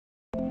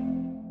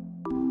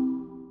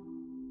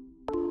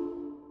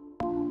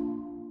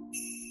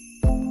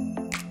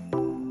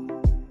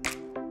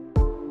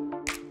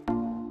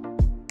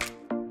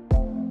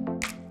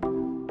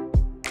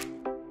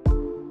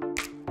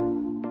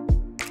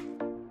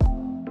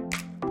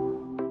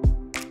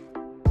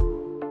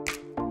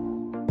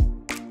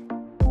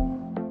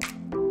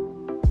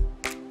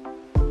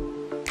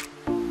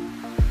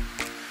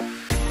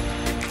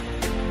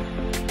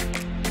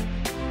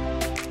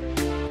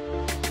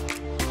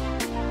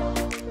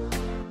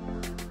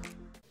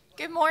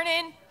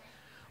morning.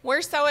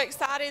 We're so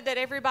excited that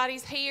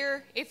everybody's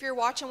here. If you're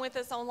watching with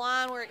us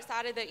online, we're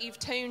excited that you've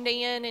tuned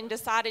in and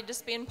decided to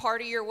spend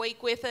part of your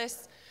week with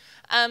us.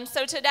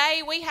 So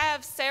today we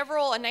have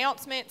several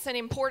announcements and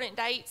important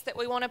dates that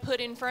we want to put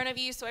in front of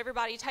you. So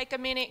everybody take a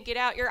minute, get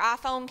out your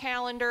iPhone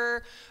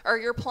calendar or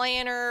your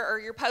planner or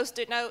your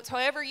Post-it notes,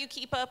 however you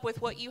keep up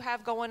with what you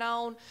have going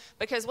on,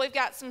 because we've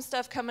got some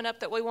stuff coming up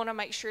that we want to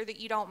make sure that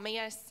you don't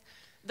miss.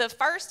 The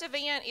first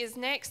event is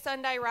next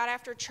Sunday right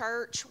after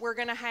church. We're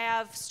going to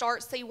have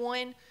Start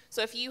C1.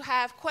 So if you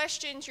have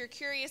questions, you're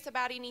curious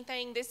about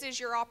anything, this is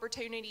your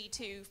opportunity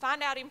to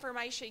find out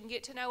information,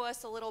 get to know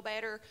us a little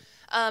better,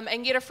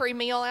 and get a free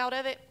meal out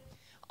of it.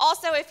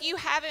 Also, if you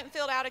haven't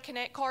filled out a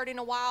Connect card in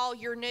a while,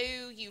 you're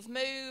new, you've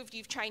moved,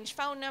 you've changed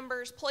phone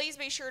numbers, please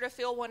be sure to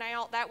fill one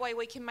out. That way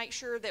we can make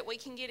sure that we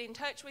can get in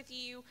touch with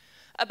you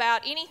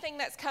about anything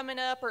that's coming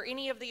up or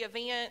any of the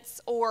events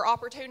or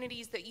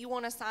opportunities that you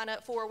want to sign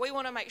up for. We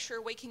want to make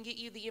sure we can get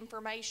you the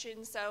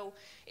information. So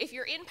if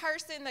you're in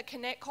person, the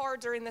Connect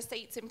cards are in the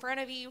seats in front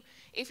of you.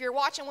 If you're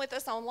watching with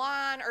us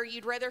online or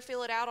you'd rather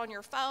fill it out on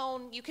your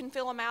phone, you can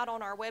fill them out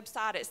on our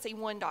website at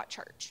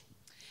c1.church.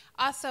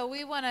 Also,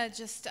 we want to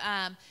just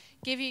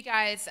give you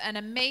guys an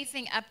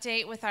amazing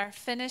update with our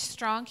Finish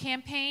Strong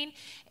campaign.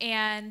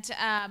 And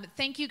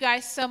thank you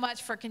guys so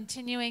much for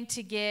continuing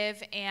to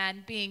give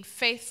and being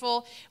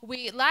faithful.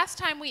 Last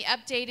time we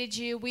updated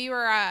you, we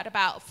were at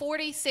about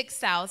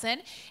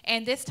 46,000,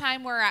 and this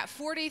time we're at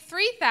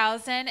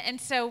 43,000. And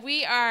so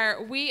we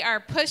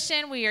are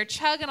pushing, we are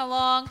chugging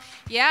along.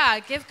 Yeah,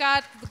 give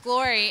God the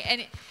glory.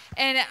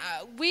 And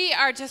we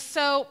are just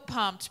so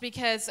pumped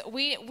because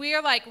we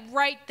are like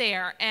right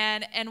there,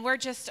 and we're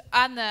just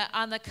on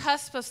the cusp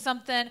of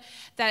something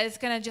that is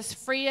going to just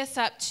free us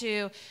up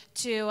to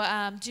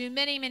do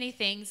many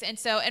things. And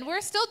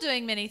we're still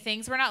doing many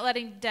things. We're not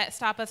letting debt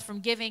stop us from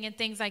giving and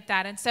things like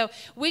that. And so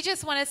we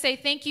just want to say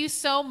thank you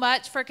so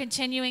much for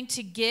continuing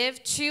to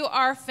give to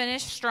our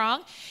Finish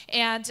Strong.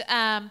 And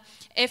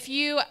if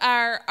you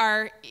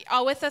are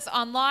with us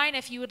online,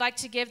 if you would like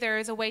to give, there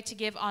is a way to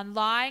give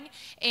online.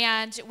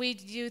 And we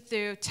do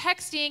through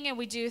texting and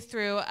we do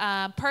through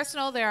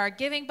personal. There are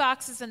giving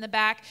boxes in the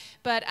back.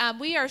 But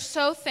we are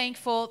so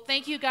thankful.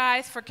 Thank you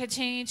guys for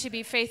continuing to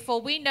be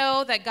faithful. We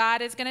know that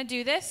God is going to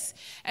do this,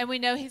 and we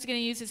know he's going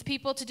to use his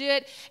people to do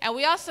it. And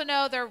we also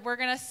know that we're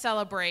going to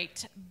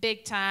celebrate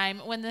big time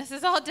when this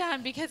is all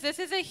done, because this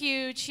is a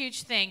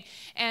huge thing.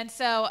 And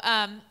so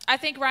I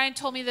think Ryan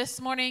told me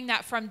this morning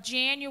that from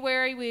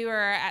January we were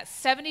at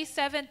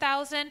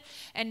 77,000,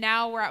 and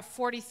now we're at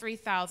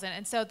 43,000.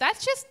 And so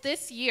that's just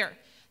this year.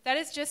 That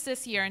is just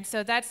this year, and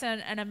so that's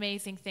an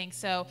amazing thing.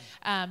 So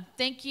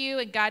thank you,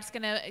 and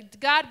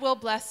God will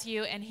bless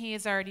you, and he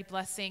is already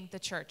blessing the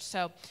church.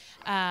 So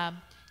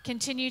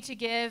continue to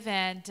give,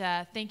 and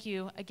thank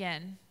you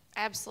again.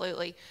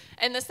 Absolutely.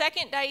 And the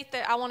second date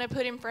that I want to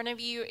put in front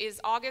of you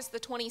is August the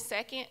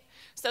 22nd.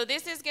 So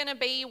this is going to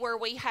be where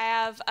we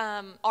have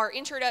our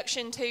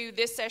introduction to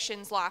this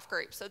session's life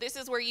group. So this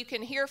is where you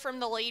can hear from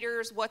the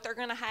leaders what they're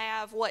going to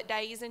have, what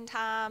days and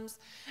times,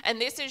 and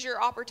this is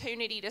your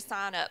opportunity to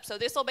sign up. So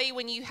this will be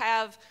when you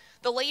have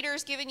the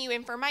leaders giving you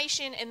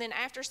information, and then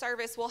after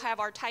service we'll have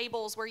our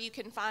tables where you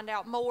can find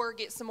out more,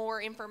 get some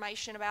more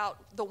information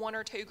about the one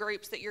or two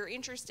groups that you're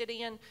interested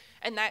in,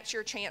 and that's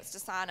your chance to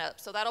sign up.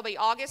 So that'll be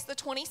August the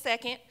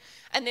 22nd,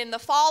 and then the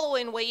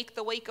following week,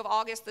 the week of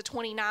August the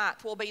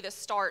 29th, will be the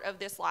start of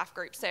this life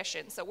group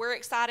session. So we're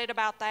excited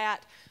about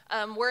that.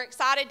 We're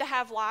excited to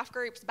have life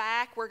groups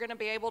back. We're going to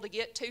be able to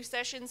get 2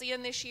 sessions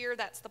in this year.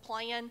 That's the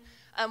plan.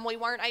 We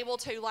weren't able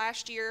to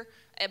last year,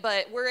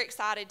 but we're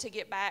excited to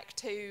get back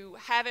to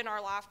having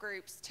our life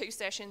groups 2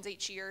 sessions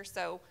each year.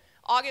 So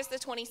August the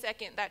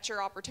 22nd, that's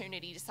your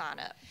opportunity to sign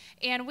up.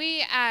 And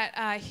we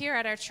here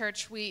at our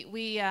church,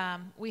 we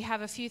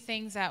have a few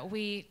things that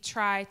we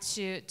try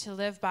to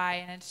live by,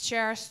 and it's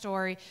share our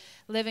story,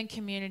 live in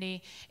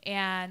community,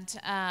 and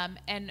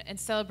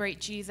celebrate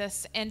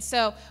Jesus. And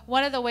so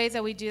one of the ways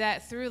that we do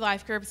that through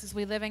life groups is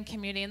we live in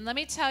community. And let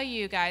me tell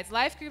you guys,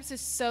 life groups is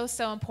so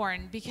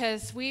important,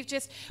 because we've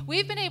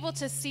been able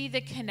to see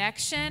the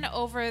connection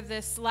over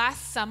this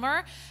last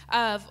summer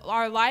of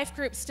our life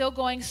group still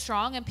going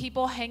strong and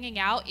people hanging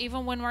out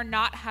even when we're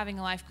not having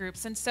life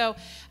groups. And so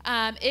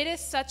it is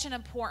such an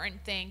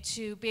important thing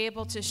to be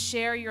able to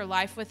share your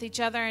life with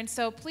each other. And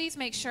so please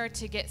make sure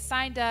to get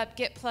signed up,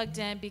 get plugged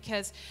in,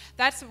 because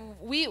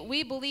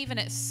we believe in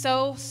it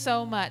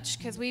so much,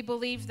 because we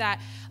believe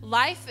that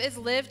life is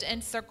lived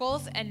in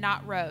circles and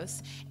not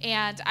rows.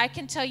 And I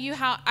can tell you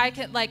how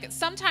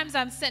sometimes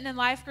I'm sitting in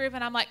life group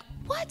and I'm like,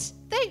 what?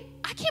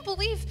 I can't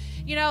believe,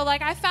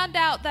 I found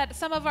out that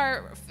some of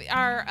our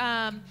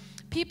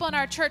people in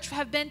our church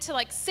have been to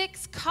like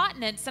 6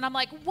 continents. And I'm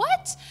like,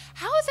 what?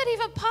 How is that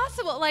even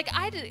possible? Like,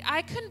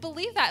 I couldn't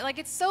believe that. Like,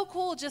 it's so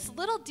cool, just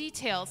little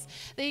details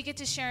that you get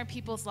to share in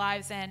people's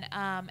lives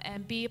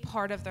and be a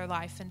part of their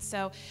life. And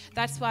so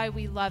that's why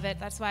we love it.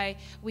 That's why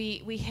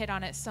we hit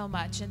on it so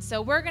much. And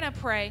so we're going to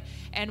pray,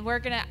 and we're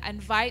going to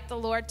invite the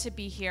Lord to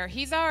be here.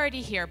 He's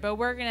already here, but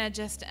we're going to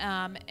just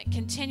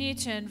continue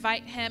to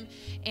invite him,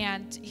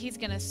 and he's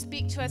going to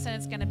speak to us, and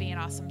it's going to be an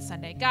awesome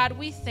Sunday. God,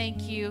 we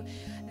thank you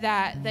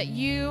that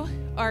you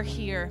are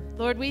here.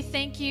 Lord, we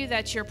thank you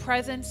that your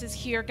presence is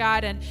here,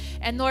 God.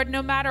 And Lord,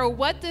 no matter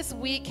what this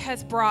week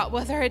has brought,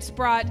 whether it's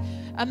brought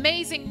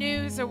amazing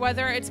news or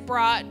whether it's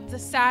brought the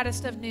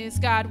saddest of news,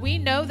 God, we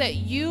know that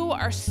you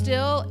are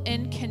still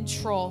in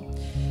control.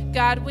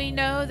 God, we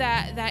know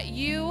that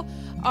you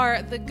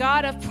are the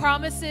God of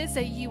promises,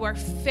 that you are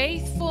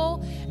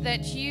faithful,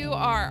 that you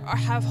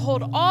have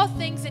hold all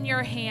things in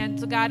your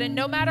hands, God. And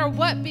no matter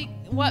what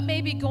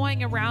may be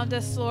going around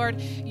us,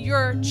 Lord,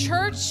 your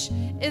church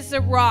is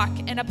the rock,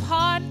 and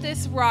upon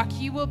this rock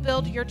you will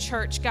build your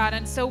church, God.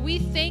 And so we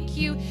thank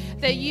you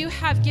that you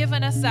have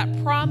given us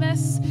that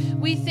promise.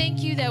 We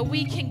thank you that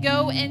we can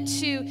go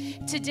into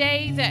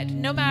today, that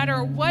no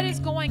matter what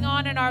is going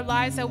on in our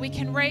lives, that we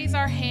can raise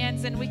our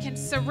hands and we can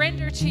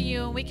surrender to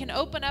you, and we can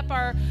open up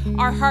our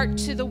heart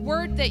to the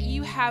word that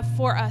you have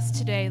for us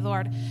today,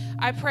 Lord.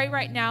 I pray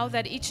right now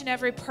that each and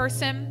every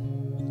person,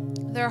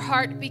 their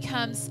heart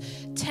becomes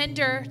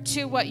tender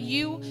to what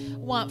you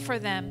want for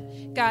them.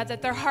 God,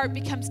 that their heart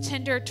becomes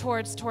tender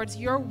towards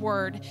your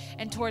word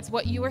and towards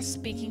what you are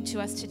speaking to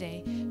us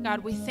today.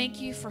 God, we thank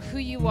you for who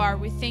you are.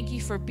 We thank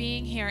you for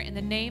being here. In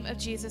the name of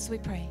Jesus, we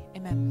pray.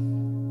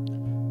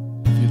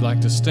 Amen. If you'd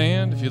like to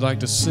stand, if you'd like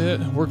to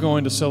sit, we're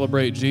going to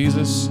celebrate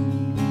Jesus.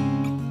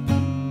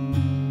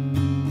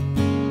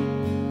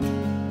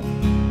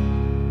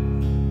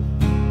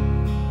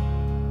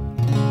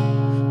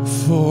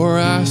 Before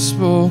I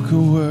spoke a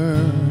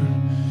word,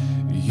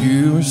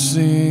 you were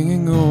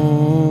singing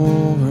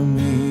over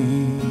me.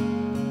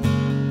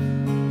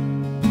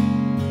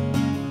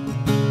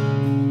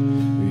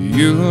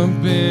 You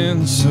have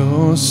been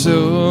so,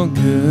 so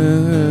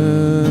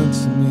good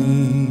to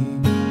me.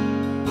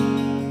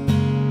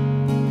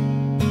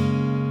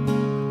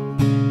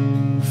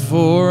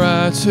 Before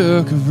I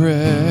took a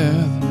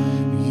breath,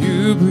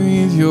 you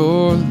breathed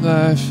your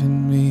life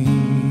in me.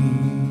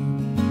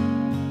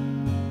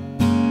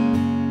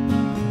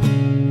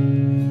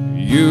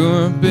 You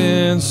have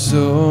been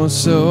so,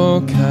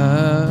 so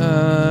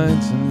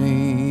kind to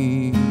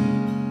me.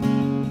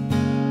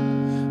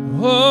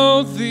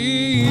 Oh,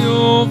 the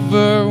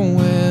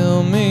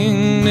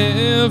overwhelming,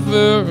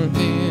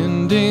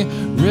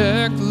 never-ending,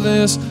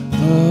 reckless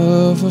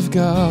love of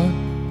God.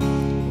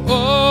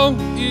 Oh,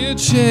 it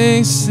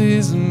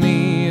chases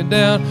me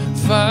down,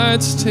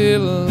 fights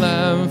till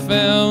I'm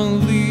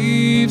found,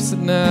 leaves at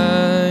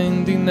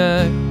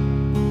 99,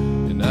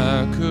 and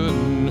I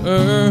couldn't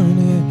earn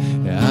it.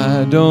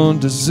 I don't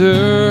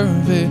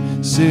deserve it,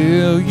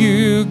 still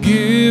you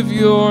give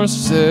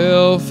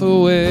yourself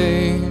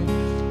away.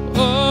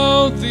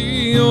 Oh,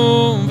 the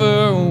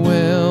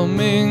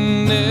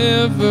overwhelming,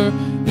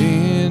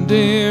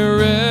 never-ending,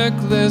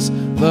 reckless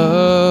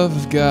love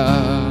of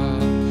God.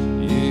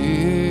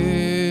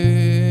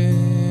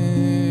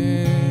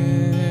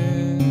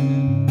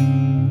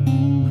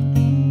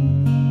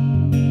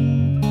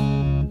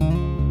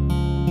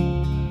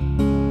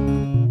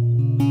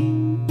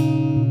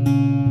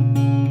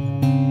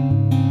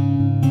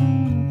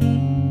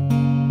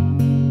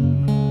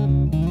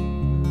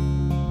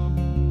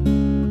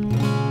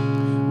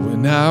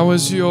 I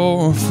was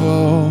your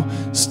foe,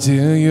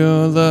 still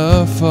your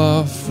love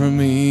fought for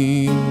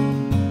me.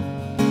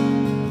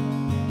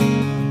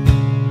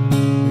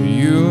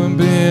 You have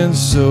been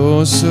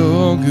so,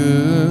 so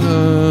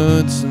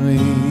good to me.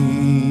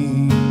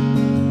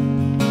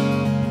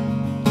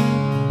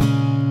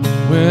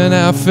 When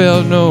I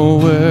felt no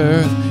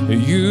worth,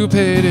 you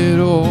paid it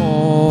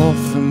all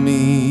for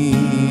me.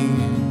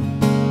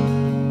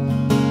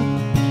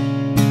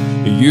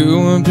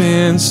 You have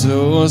been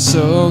so,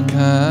 so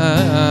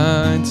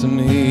kind to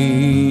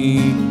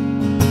me.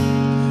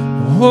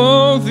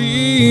 Oh,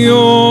 the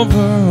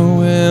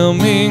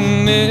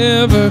overwhelming,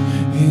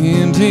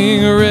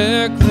 never-ending,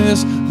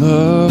 reckless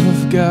love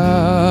of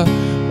God.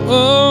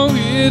 Oh,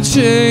 it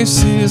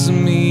chases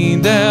me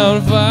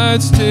down,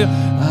 fights till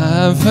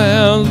I'm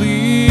found,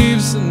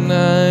 leaves at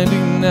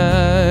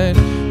 99,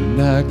 and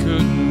I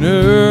couldn't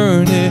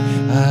earn it.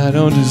 I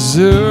don't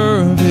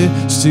deserve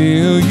it,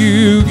 still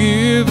you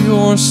give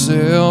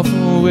yourself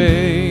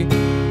away.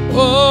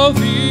 Oh,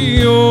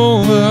 the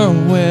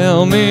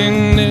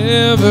overwhelming,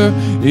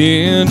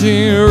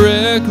 never-ending,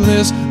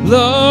 reckless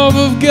love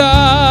of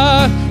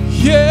God.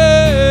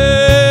 Yeah.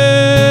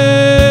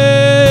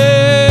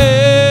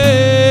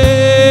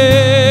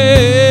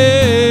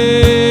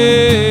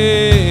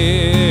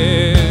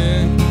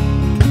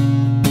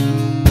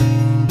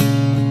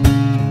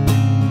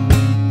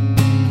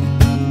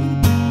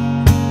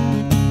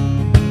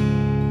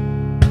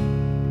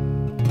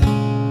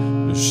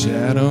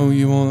 shadow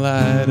you won't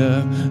light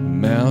up, a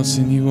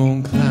mountain you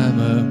won't climb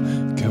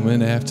up,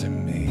 coming after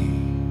me.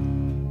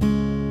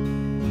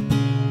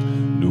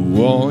 The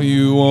wall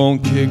you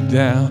won't kick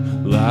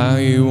down, lie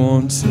you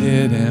won't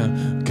tear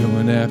down,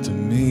 coming after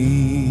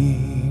me.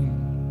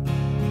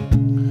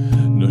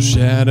 No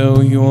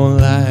shadow you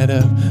won't light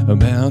up, a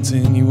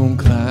mountain you won't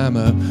climb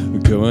up,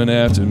 going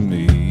after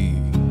me.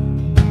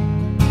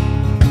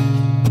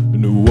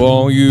 No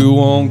wall you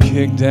won't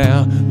kick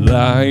down,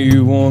 lie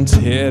you won't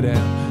tear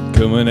down,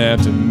 coming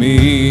after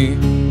me.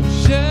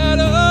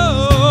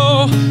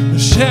 Shadow, no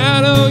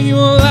shadow you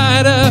won't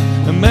light up,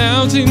 a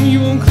mountain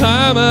you won't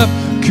climb up,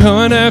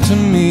 coming after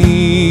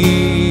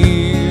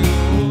me.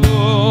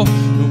 Oh,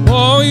 the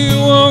wall you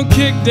won't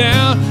kick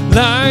down,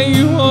 lie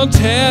you won't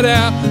tear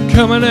down,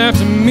 coming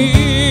after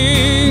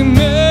me.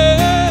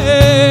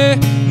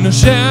 No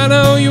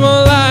shadow you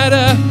won't light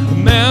up, a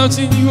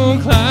mountain you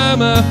won't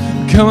climb up,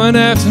 coming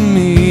after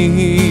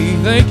me.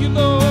 Thank you,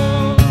 Lord.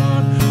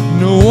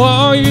 No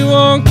wall you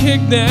won't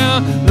kick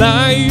down,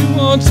 lie you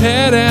won't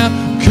tear down,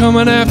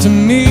 coming after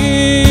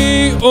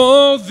me.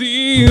 Oh,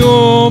 the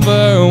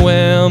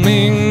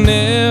overwhelming,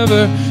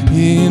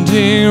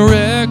 never-ending,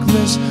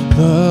 reckless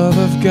love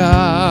of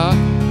God.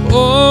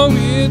 Oh,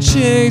 it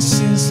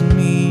chases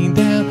me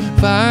down,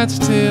 fights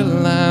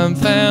till I'm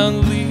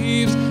found,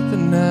 leaves the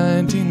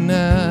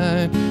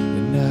 99,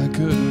 and I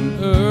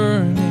couldn't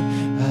earn it,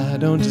 I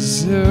don't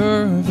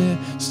deserve it,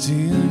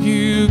 still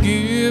you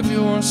give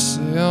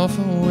yourself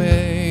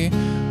away.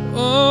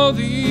 Oh,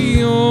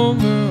 the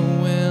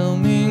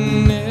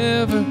overwhelming,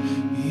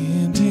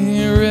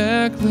 never-ending,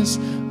 reckless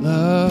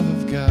love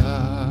of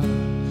God.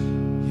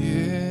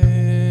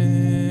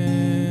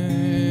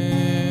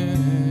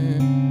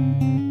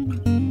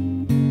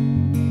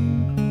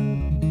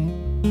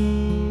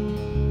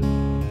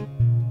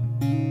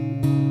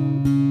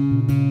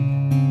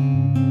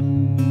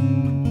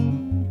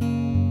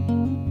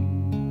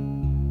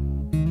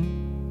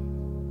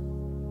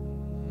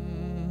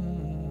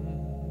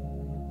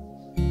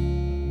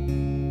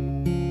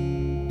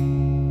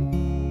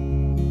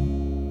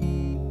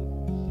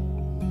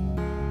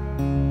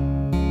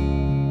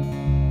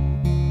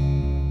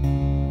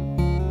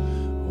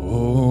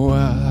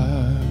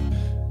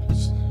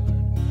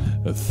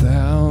 A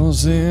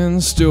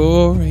thousand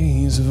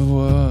stories of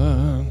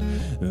what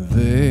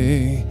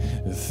they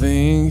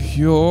think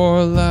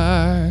you're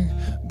like,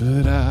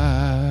 but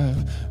I've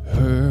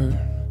heard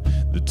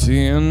the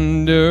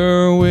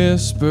tender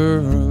whisper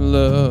of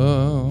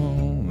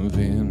love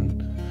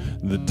in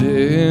the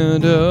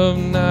dead of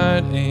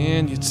night,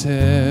 and you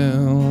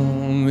tell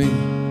me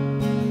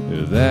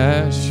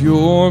that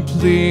you're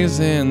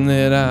pleased and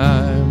that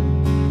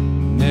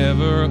I'm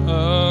never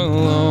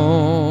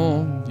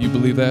alone. You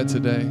believe that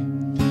today?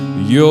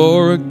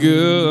 You're a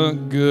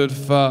good, good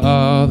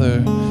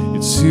Father.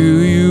 It's who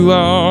you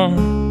are.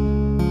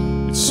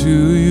 It's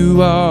who you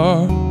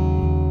are.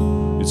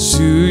 It's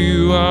who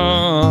you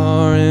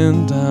are,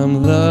 and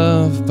I'm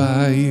loved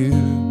by you.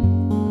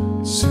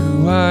 It's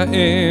who I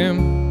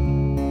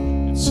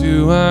am. It's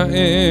who I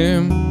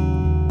am.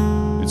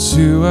 It's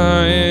who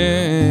I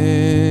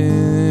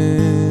am.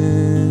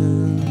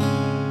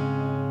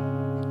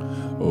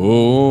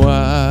 Oh,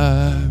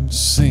 I've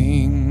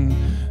seen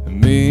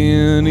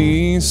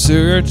many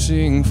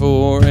searching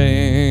for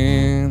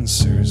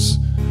answers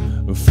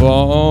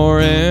far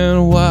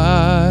and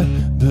wide,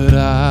 but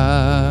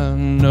I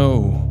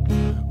know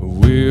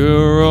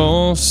we're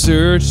all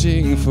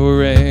searching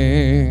for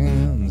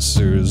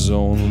answers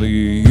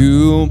only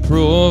you'll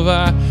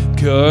provide,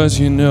 'cause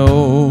you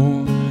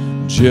know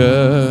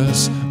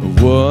just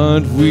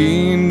what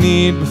we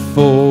need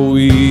before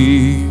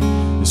we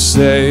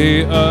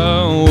say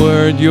a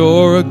word.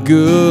 You're a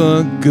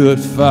good, good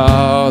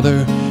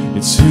Father.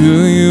 It's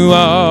who you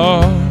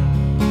are.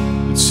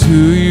 It's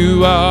who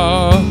you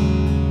are.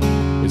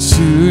 It's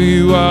who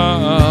you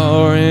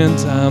are, and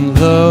I'm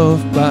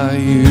loved by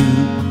you.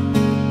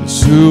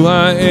 It's who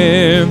I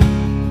am.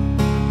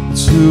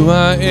 It's who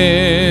I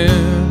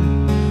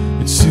am.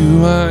 It's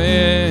who I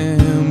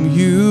am.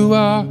 You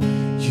are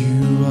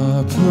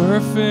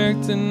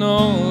perfect in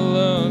all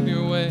of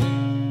your ways.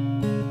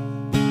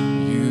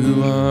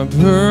 You are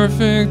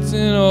perfect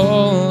in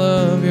all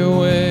of your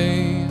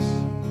ways.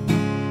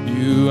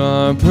 You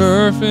are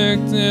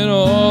perfect in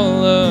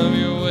all of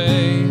your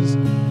ways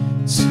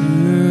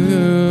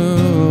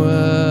to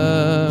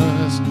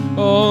us.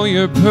 Oh,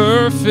 you're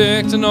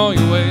perfect in all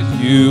your ways.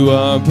 You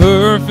are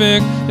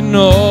perfect in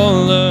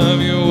all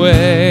of your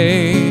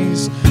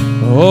ways.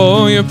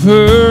 Oh, you're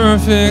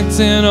perfect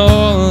in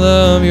all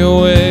of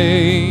your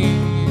ways.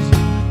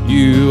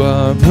 You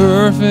are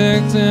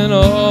perfect in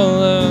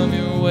all of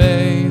your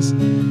ways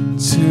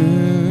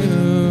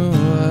to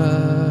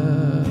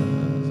us.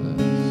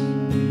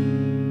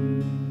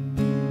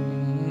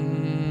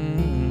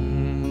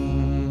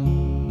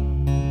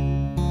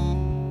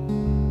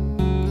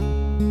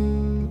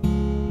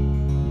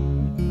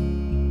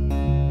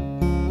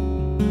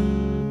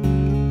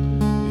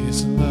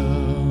 It's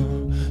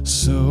love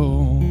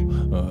so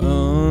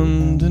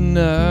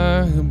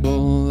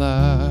undeniable,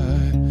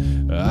 life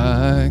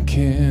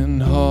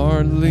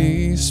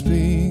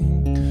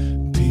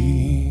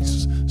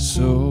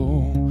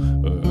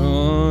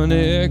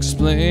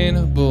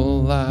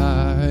unexplainable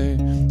lie.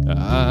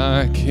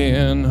 I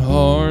can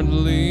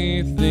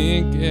hardly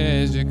think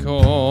as you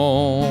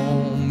call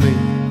me.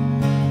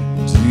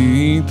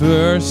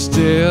 Deeper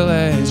still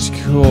as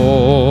you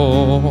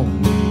call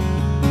me.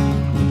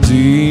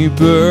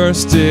 Deeper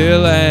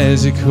still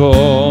as you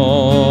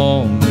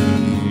call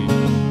me.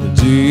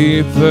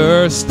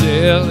 Deeper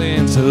still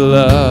into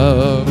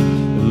love.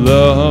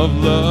 Love,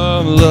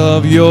 love,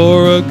 love.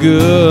 You're a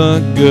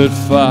good, good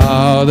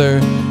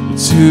Father.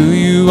 It's who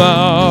you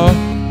are.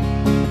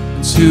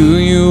 It's who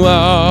you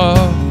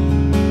are.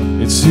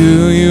 It's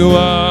who you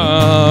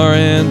are.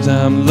 And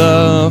I'm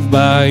loved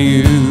by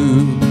you.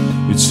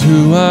 It's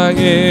who I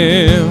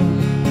am.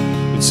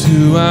 It's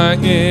who I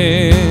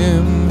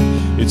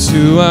am. It's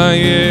who I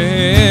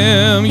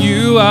am.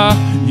 You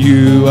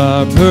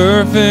are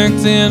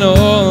perfect in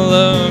all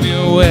of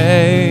your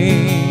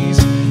ways.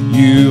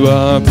 You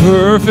are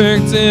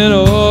perfect in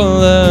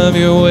all of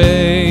your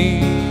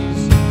ways.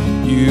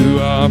 You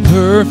are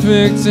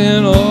perfect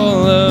in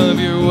all of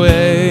your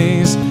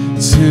ways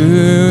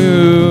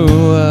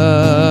to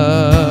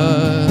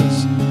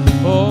us.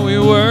 Oh, we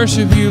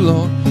worship you,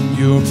 Lord.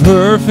 You're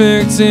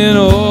perfect in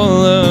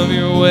all of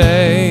your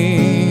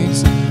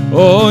ways.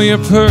 Oh, you're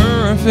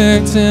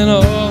perfect in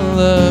all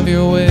of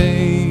your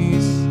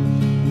ways.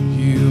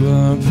 You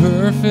are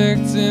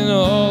perfect in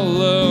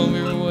all of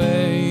your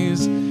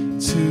ways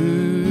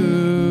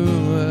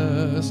to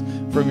us.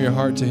 From your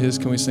heart to his,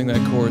 can we sing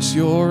that chorus?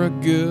 You're a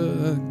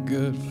good,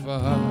 good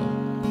Father.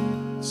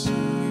 It's who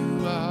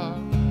you are.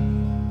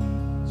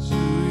 It's who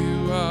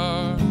you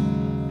are.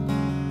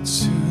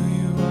 It's who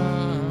you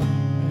are.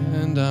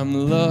 And I'm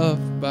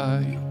loved by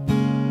you.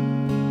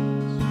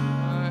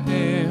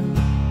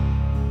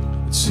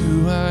 It's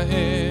who I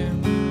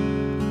am.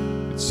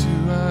 It's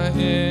who I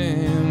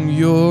am.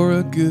 You're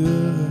a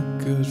good,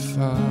 good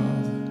Father.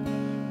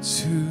 It's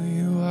who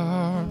you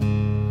are.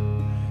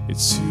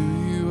 It's who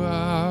you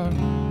are.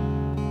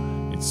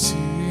 It's who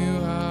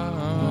you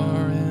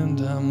are. And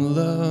I'm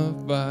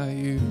loved by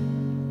you.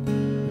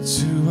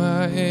 It's who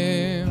I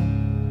am.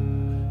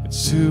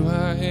 It's who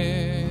I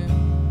am.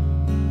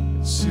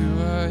 It's who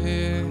I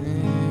am.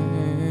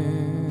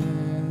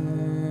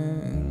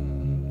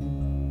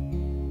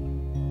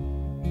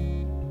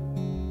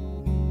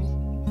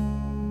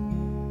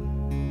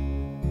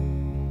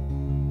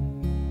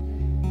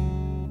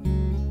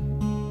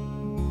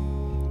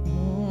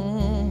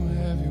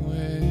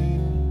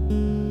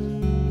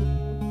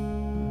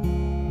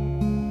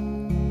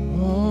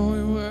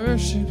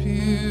 Worship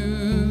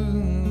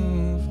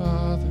you,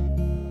 Father.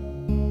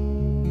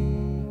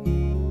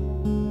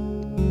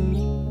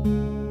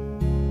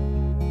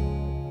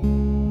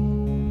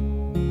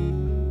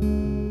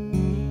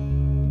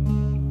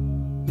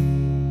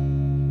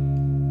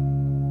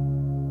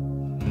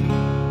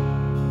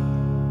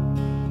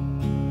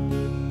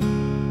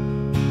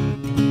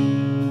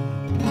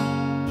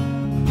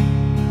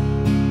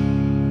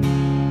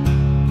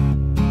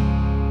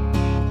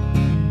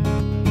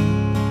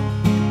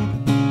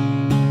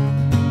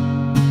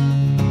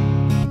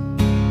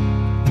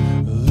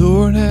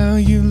 Lord, how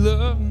you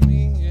love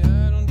me,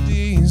 I don't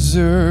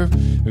deserve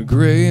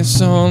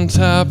grace on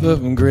top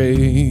of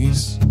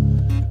grace.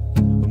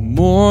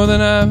 More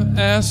than I've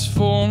asked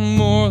for,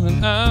 more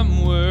than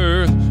I'm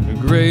worth,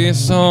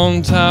 grace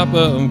on top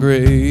of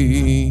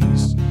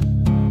grace.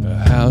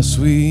 How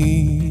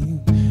sweet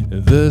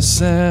the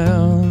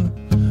sound,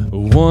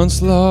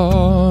 once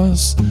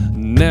lost,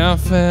 now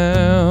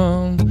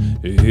found.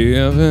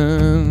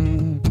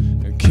 Heaven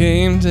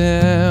came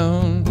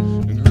down,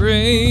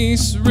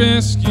 grace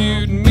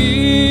rescued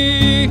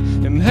me,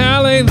 and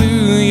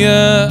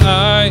hallelujah,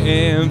 I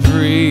am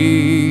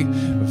free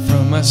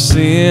from my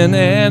sin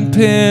and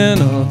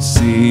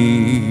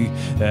penalty.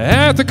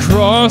 At the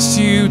cross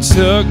you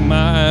took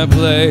my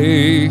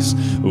place,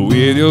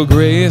 with your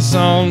grace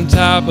on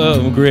top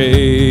of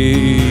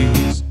grace.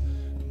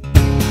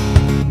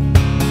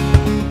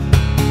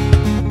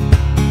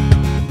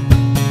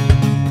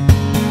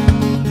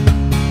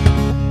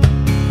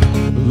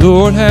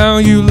 Lord, how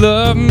you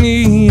love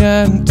me,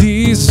 I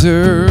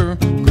deserve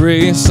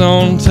grace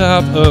on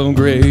top of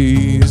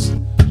grace.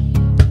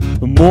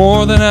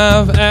 More than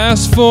I've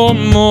asked for,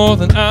 more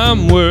than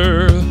I'm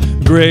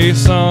worth,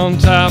 grace on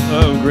top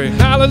of grace.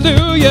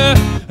 Hallelujah,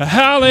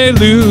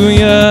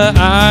 hallelujah,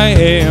 I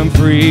am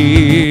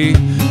free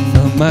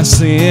from my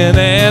sin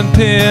and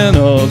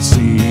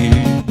penalty.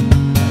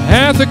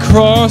 At the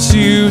cross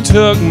you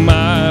took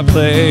my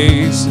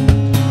place,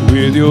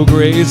 with your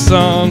grace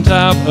on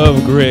top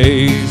of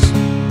grace.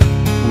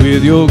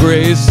 With your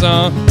grace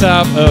on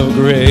top of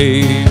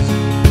grace.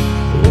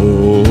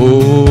 Oh,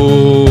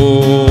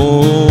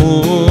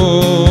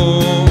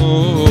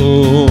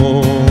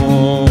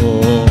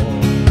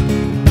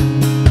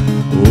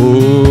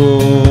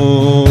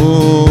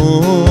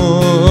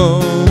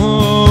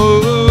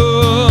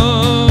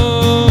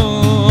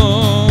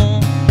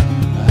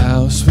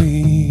 how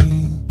sweet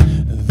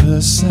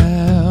the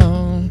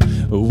sound,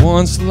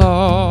 once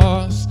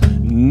lost,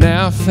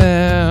 now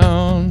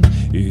found.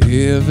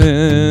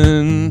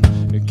 Heaven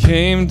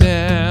came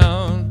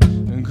down,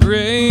 and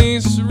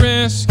grace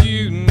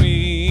rescued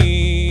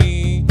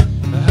me.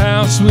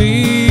 How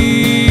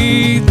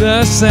sweet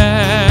the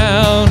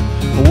sound,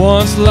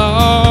 once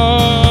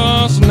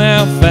lost,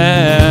 now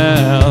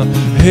found.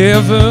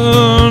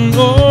 Heaven,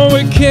 oh,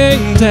 it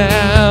came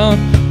down,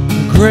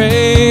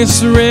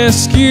 grace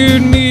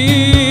rescued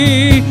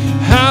me.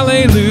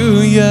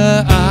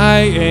 Hallelujah, I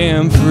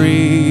am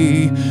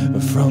free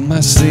from my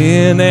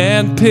sin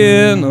and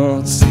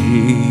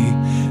penalty.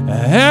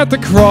 At the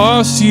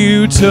cross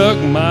you took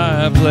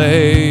my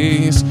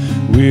place,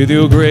 with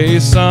your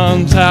grace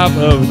on top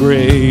of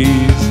grace.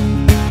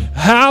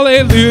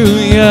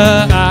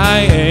 Hallelujah,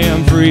 I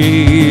am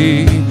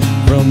free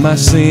from my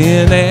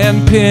sin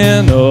and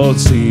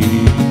penalty.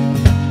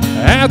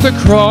 At the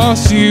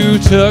cross you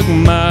took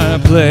my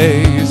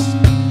place,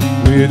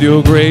 with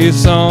your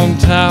grace on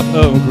top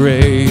of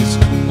grace.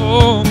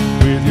 Oh,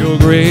 with your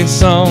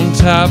grace on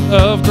top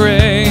of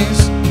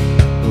grace.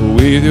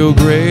 With your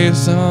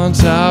grace on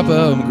top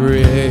of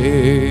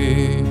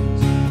grace.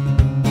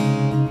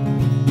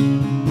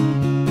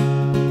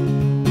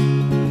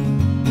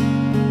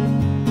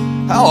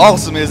 How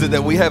awesome is it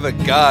that we have a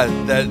God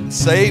that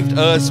saved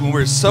us when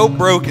we're so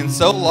broken,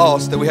 so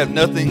lost that we have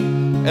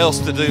nothing else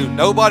to do.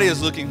 Nobody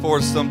is looking for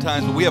us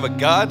sometimes, but we have a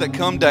God that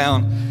come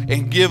down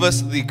and give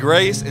us the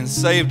grace and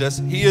saved us.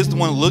 He is the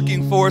one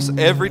looking for us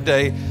every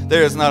day.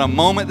 There is not a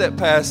moment that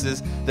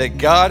passes that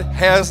God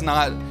has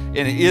not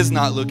and is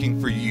not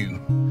looking for you.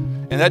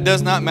 And that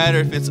does not matter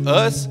if it's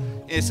us,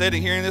 it's sitting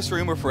here in this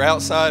room, or for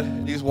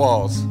outside these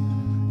walls.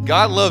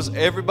 God loves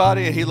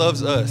everybody, and He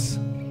loves us.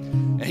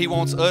 And He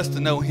wants us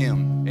to know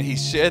Him. And He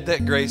shed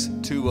that grace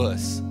to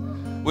us.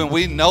 When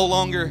we no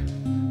longer,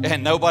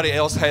 and nobody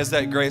else has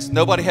that grace,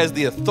 nobody has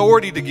the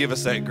authority to give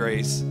us that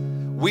grace.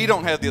 We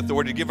don't have the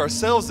authority to give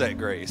ourselves that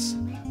grace,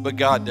 but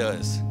God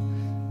does.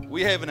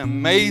 We have an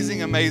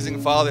amazing,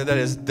 amazing Father that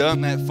has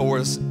done that for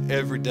us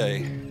every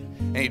day.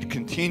 And He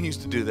continues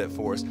to do that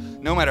for us.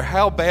 No matter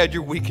how bad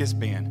your week has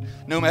been,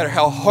 no matter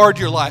how hard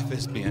your life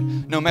has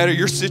been, no matter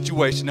your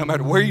situation, no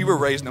matter where you were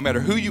raised, no matter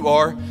who you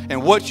are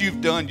and what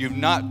you've done, you've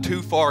not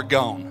too far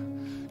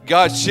gone.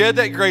 God shed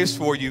that grace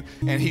for you,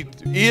 and He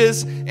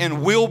is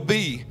and will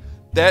be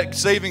that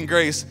saving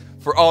grace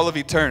for all of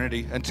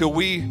eternity until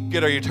we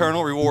get our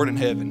eternal reward in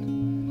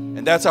heaven.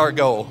 And that's our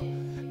goal.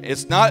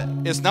 It's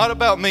not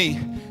about me.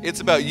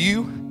 It's about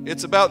you.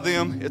 It's about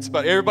them. It's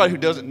about everybody who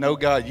doesn't know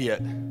God yet.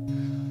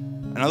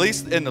 And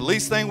the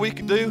least thing we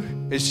can do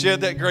is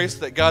shed that grace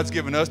that God's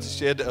given us to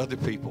shed to other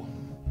people.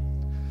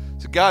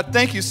 So God,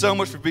 thank you so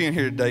much for being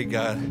here today,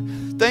 God.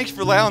 Thank you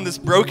for allowing this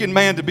broken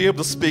man to be able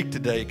to speak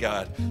today,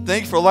 God.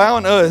 Thank you for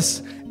allowing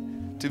us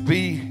to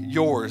be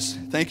yours.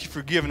 Thank you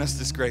for giving us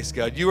this grace,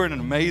 God. You are an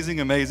amazing,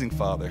 amazing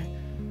Father.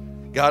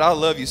 God, I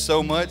love you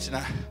so much,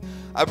 and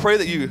I pray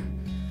that you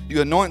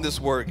anoint this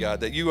word, God,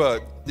 that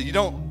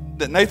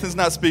Nathan's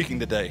not speaking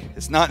today.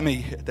 It's not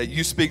me, that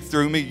you speak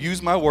through me.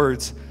 Use my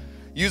words.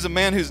 Use a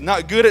man who's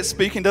not good at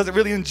speaking, doesn't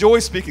really enjoy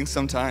speaking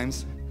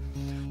sometimes,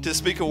 to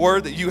speak a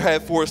word that you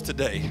have for us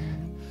today.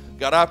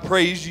 God, I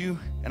praise you,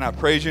 and I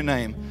praise your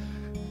name.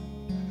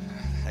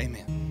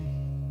 Amen.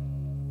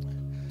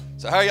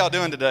 So how are y'all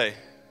doing today?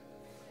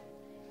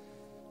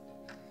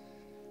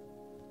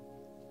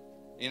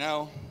 You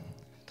know,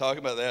 talk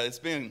about that. It's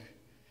been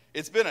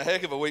a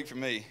heck of a week for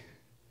me.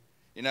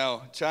 You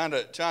know, trying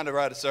to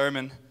write a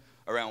sermon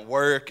around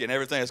work and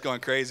everything that's going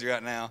crazy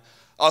right now.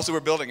 Also, we're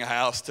building a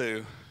house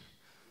too.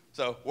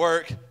 So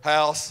work,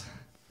 house,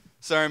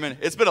 sermon.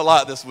 It's been a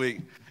lot this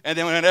week. And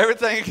then when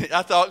everything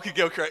I thought could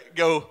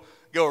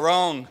go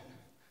wrong,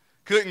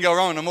 couldn't go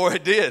wrong, the more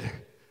it did.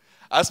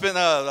 I spent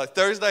like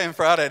Thursday and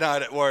Friday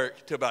night at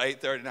work till about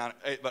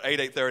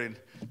 8:30.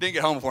 Didn't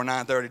get home before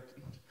 9:30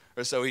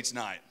 or so each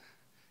night.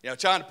 You know,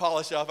 trying to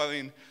polish off. I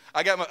mean,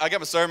 I got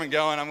my sermon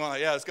going. I'm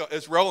like, yeah,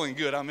 it's rolling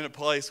good. I'm in a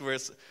place where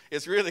it's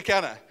really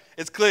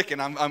it's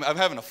clicking. I'm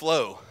having a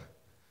flow,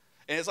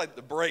 and it's like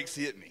the brakes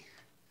hit me.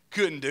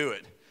 Couldn't do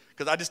it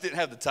because I just didn't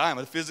have the time.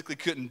 I physically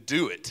couldn't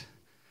do it.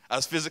 I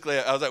was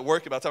at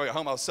work. By the time I got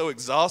home, I was so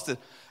exhausted.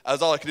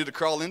 All I could do to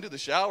crawl into the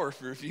shower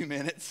for a few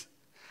minutes,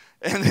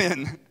 and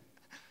then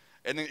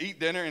eat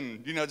dinner,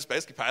 and just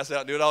basically pass out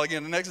and do it all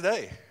again the next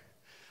day.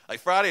 Like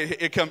Friday,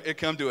 it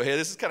come to a head.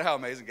 This is kind of how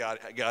amazing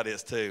God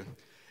is too.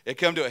 It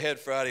come to a head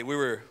Friday.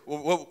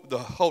 What the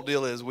whole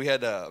deal is, we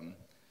had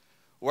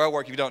where I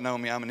work. If you don't know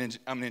me, I'm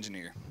an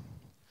engineer.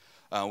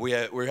 We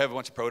have a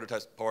bunch of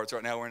prototype parts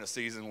right now. We're in a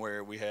season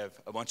where we have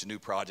a bunch of new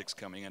projects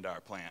coming into our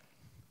plant.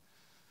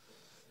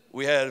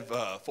 We had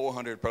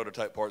 400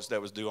 prototype parts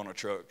that was due on a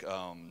truck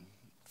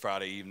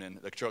Friday evening.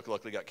 The truck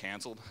luckily got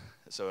canceled,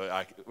 so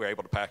we were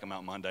able to pack them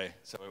out Monday,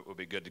 so it would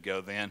be good to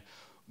go then.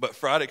 But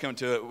Friday come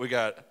to it, we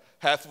got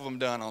half of them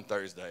done on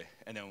Thursday,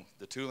 and then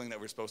the tooling that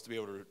we're supposed to be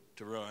able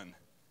to run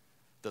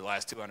the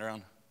last 200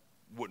 on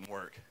wouldn't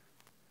work.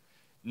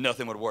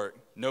 Nothing would work.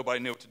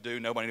 Nobody knew what to do.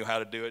 Nobody knew how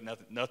to do it.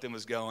 Nothing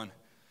was going.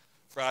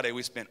 Friday,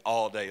 we spent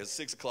all day. It was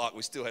 6 o'clock.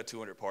 We still had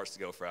 200 parts to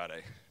go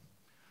Friday.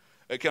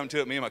 it come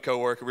to it, me and my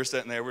coworker, we're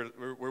sitting there,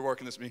 we're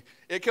working this meeting.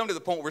 It come to the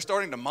point where we're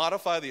starting to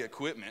modify the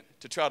equipment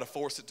to try to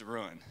force it to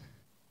run.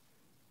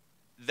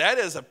 That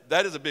is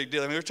a big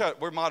deal. I mean,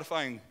 we're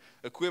modifying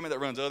equipment that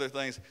runs other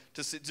things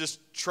to just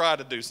try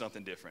to do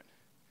something different.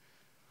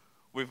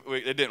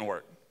 It didn't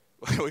work.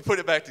 We put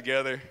it back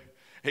together.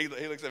 He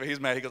looks at me, he's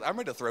mad. He goes, I'm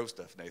ready to throw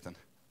stuff, Nathan.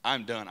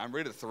 I'm done. I'm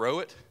ready to throw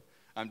it.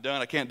 I'm done.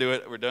 I can't do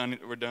it. We're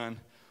done.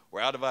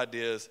 We're out of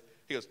ideas.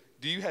 He goes,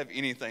 do you have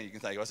anything you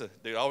can think of? I said,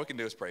 dude, all we can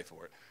do is pray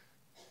for it.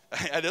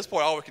 At this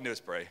point, all we can do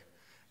is pray.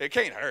 It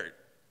can't hurt.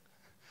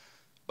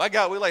 By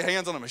God, we laid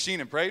hands on the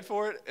machine and prayed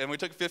for it, and we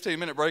took a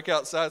 15-minute break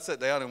outside, sat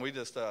down, and we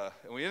just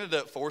we ended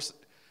up forcing.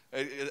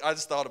 I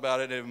just thought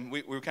about it, and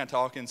we were kind of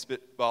talking,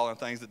 spitballing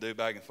things to do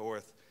back and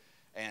forth,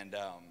 and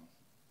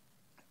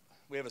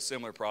we have a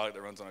similar product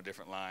that runs on a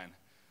different line.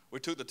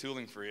 We took the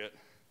tooling for it.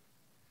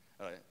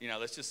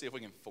 Let's just see if we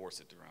can force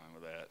it to run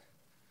with that.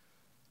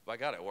 By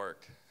God, it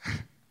worked.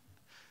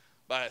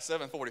 By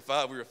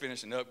 7:45, we were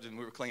finishing up and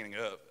we were cleaning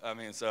up. I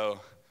mean, so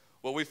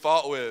what we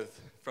fought with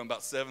from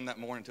about 7 that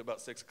morning to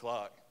about 6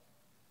 o'clock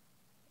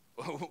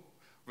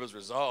was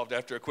resolved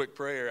after a quick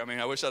prayer. I mean,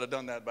 I wish I'd have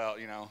done that about,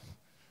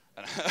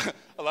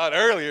 a lot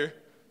earlier.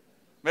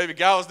 Maybe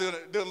God was doing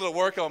a little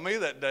work on me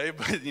that day,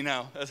 but,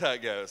 that's how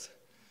it goes.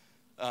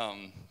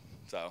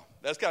 So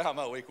that's kind of how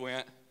my week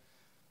went.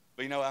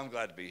 But, I'm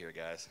glad to be here,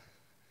 guys.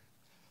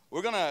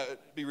 We're going to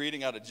be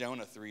reading out of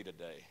Jonah 3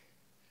 today.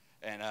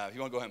 And if you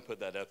want to go ahead and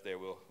put that up there,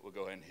 we'll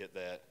go ahead and hit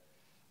that.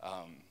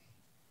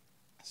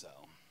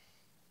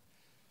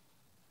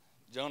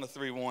 Jonah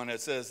 3:1,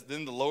 it says,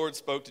 Then the Lord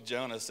spoke to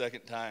Jonah a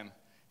second time,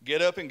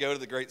 Get up and go to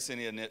the great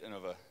city of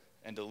Nineveh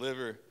and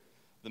deliver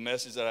the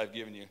message that I've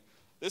given you.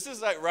 This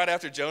is like right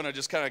after Jonah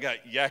just kind of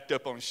got yacked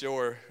up on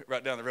shore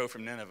right down the road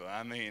from Nineveh.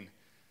 I mean,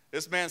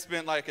 this man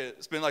spent like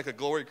a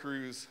glory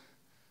cruise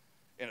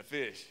in a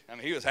fish. I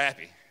mean, he was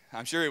happy.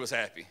 I'm sure he was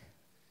happy.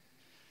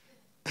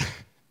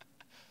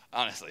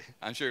 Honestly,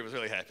 I'm sure he was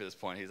really happy at this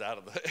point. He was out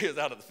of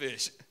the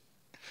fish.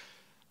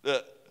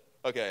 It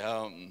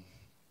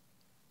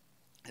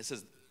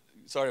says,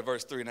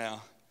 verse 3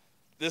 now.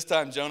 This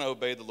time Jonah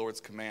obeyed the Lord's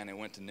command and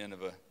went to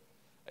Nineveh,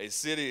 a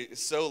city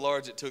so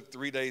large it took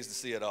 3 days to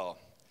see it all.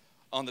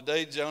 On the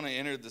day Jonah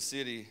entered the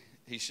city,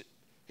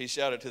 he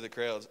shouted to the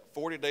crowds,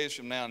 40 days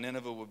from now,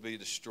 Nineveh will be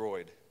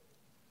destroyed.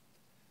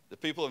 The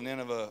people of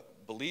Nineveh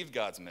believed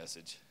God's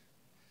message.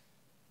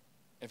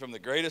 And from the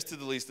greatest to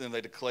the least of them,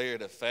 they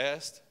declared a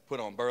fast, put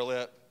on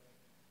burlap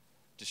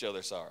to show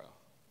their sorrow.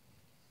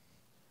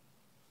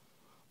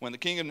 When the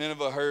king of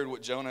Nineveh heard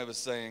what Jonah was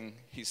saying,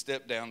 he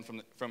stepped down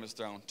from his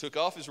throne, took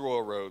off his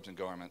royal robes and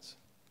garments.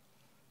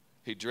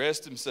 He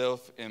dressed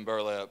himself in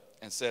burlap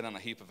and sat on a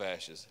heap of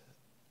ashes.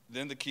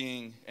 Then the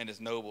king and his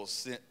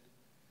nobles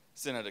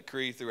sent a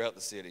decree throughout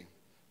the city.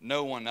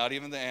 No one, not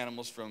even the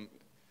animals from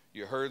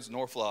your herds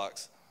nor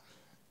flocks,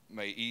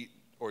 may eat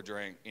or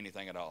drink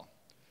anything at all.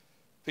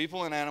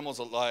 People and animals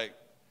alike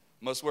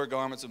must wear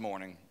garments of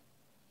mourning,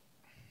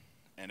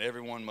 and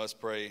everyone must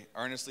pray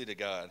earnestly to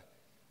God.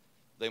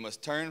 They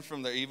must turn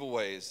from their evil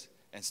ways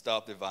and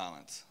stop their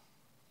violence.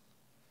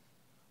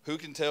 Who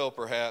can tell,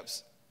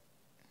 perhaps,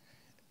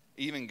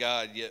 even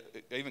God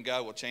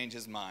will change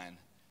his mind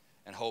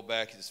and hold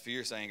back his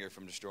fierce anger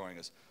from destroying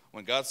us.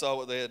 When God saw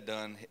what they had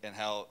done and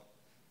how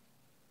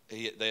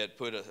they had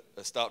put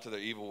a stop to their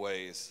evil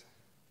ways,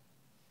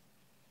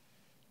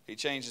 he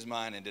changed his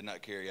mind and did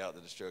not carry out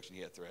the destruction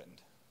he had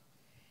threatened.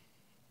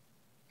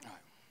 All right.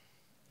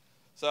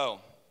 So,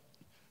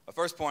 the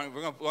first point,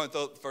 we're going to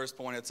throw the first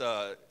point.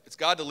 It's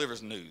God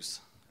delivers news,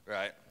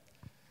 right?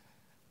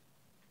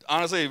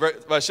 Honestly,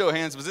 by show of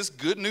hands, was this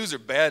good news or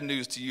bad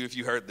news to you if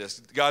you heard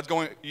this?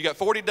 You got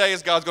 40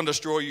 days, God's going to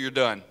destroy you, you're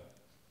done.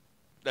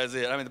 That's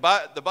it. I mean,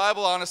 the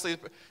Bible, honestly,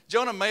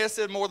 Jonah may have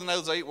said more than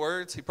those 8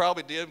 words. He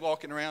probably did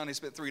walking around. He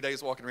spent 3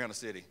 days walking around the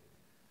city.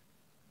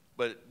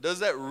 But does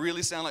that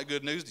really sound like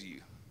good news to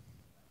you?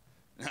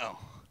 No,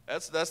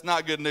 that's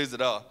not good news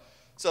at all.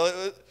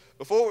 So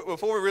before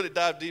we really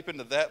dive deep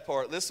into that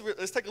part, let's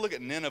take a look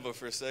at Nineveh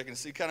for a second and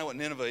see kind of what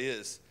Nineveh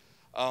is.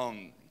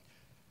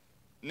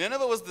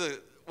 Nineveh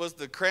was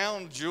the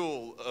crown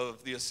jewel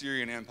of the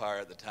Assyrian Empire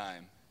at the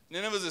time.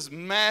 Nineveh is this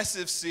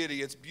massive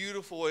city. It's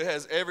beautiful. It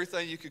has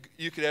everything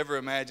you could ever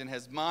imagine. It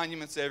has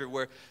monuments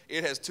everywhere.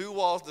 It has 2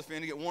 walls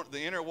defending it.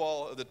 The inner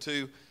wall of the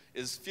 2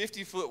 is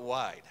 50 foot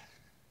wide.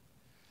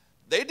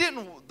 They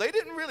didn't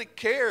really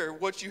care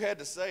what you had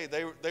to say.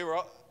 They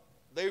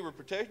were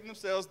protecting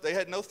themselves. They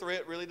had no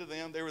threat really to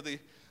them. They were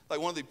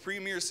one of the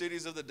premier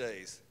cities of the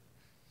days.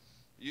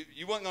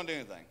 You wasn't going to do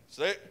anything.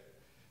 So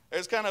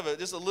there's kind of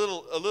just a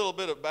little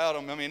bit about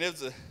them. I mean,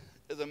 it's an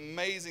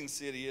amazing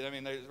city. I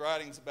mean, there's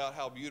writings about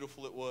how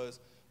beautiful it was.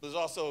 But there's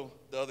also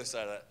the other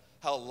side of that,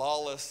 how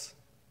lawless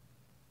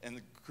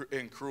and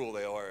cruel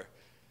they are.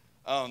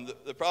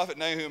 The prophet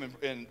Nahum,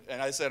 and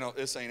I said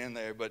this ain't in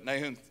there, but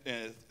Nahum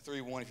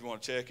 3:1, if you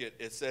want to check it,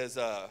 it says,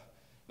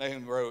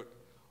 Nahum wrote,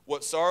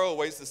 "What sorrow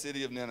awaits the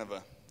city of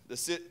Nineveh, the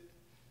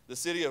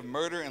city of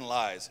murder and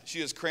lies. She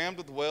is crammed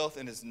with wealth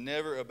and is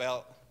never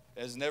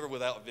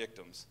without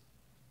victims."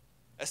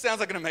 That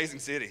sounds like an amazing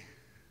city.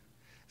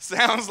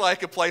 Sounds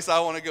like a place I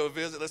want to go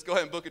visit. Let's go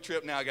ahead and book a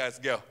trip now, guys,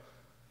 go.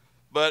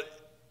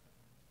 But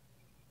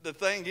the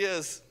thing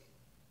is,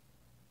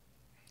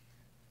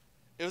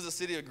 it was a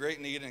city of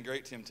great need and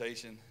great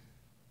temptation.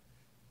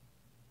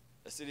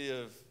 A city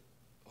of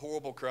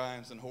horrible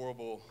crimes and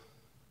horrible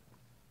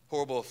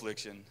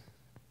affliction.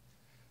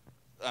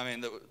 I mean,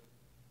 the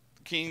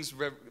kings,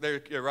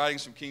 their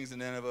writings from kings in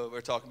Nineveh, we're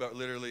talking about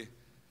literally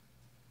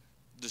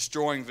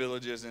destroying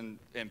villages and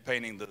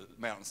painting the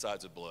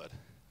mountainsides of blood,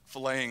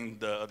 filleting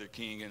the other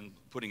king and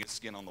putting his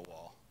skin on the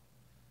wall,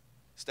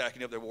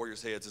 stacking up their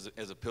warriors' heads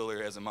as a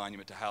pillar, as a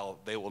monument to how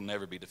they will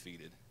never be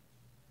defeated.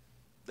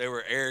 They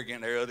were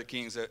arrogant. There are other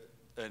kings at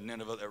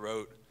Nineveh that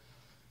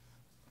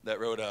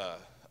wrote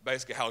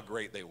basically how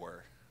great they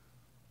were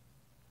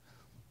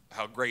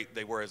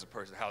as a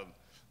person, how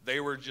they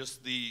were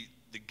just the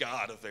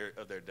god of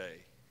their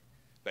day,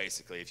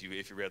 basically. If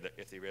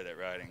they read that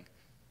writing.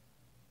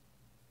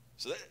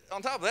 So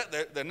on top of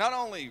that, they're not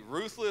only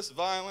ruthless,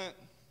 violent,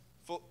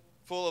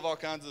 full of all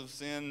kinds of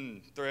sin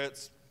and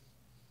threats.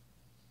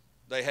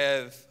 They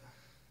have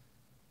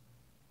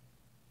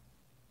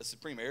a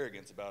supreme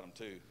arrogance about them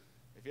too.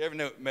 If you ever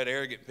met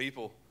arrogant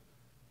people,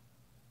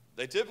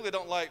 they typically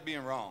don't like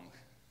being wrong.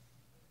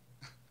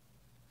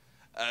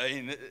 I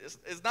mean,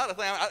 it's not a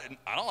thing.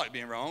 I don't like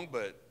being wrong,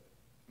 but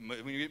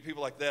when you get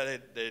people like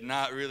that, they're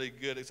not really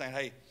good at saying,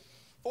 hey,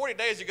 40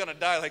 days you're going to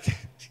die. Like,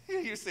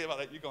 you see about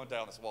that, you're going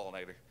down this wall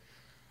later.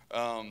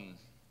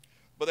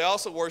 But they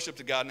also worshiped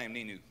a god named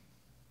Ninu,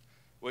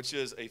 which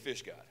is a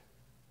fish god.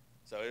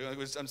 So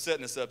I'm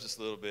setting this up just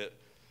a little bit.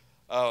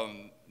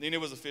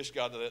 Ninu was a fish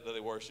god that they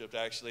worshipped.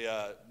 Actually,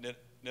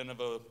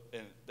 Nineveh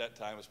in that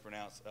time was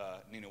pronounced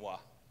Nineveh.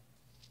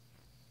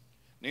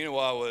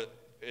 Nineveh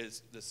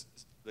is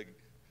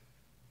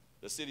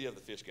the city of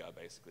the fish god,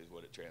 basically, is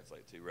what it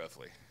translates to,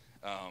 roughly.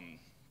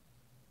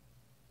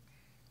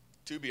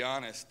 To be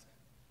honest,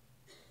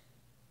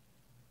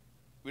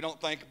 we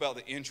don't think about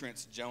the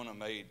entrance Jonah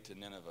made to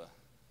Nineveh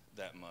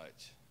that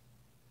much.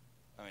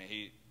 I mean,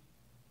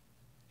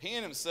 he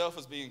in himself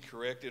was being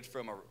corrected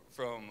from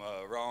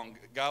wrong.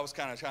 God was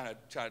kind of trying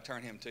to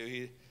turn him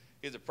too.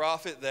 He's a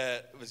prophet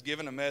that was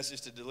given a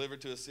message to deliver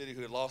to a city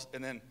who had lost,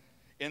 and then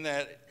in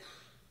that,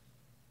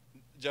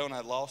 Jonah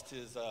had lost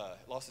his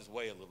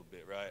way a little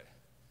bit, right?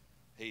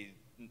 He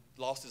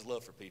lost his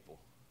love for people.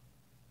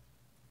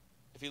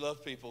 If he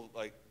loved people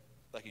like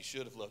he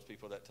should have loved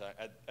people at that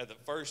time, at the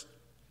first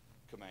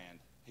command,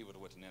 he would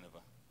have went to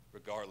Nineveh,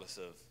 regardless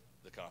of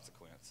the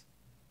consequence.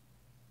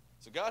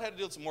 So God had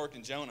to do some work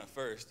in Jonah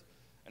first,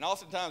 and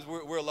oftentimes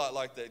we're a lot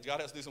like that.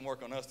 God has to do some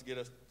work on us to get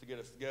us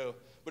to go,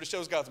 but it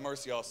shows God's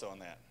mercy also on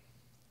that.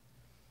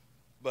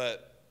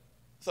 But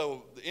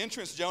so the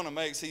entrance Jonah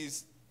makes,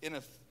 he's in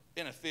a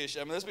fish.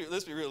 I mean,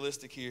 let's be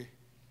realistic here.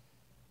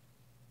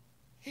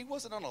 He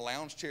wasn't on a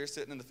lounge chair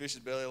sitting in the fish's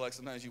belly like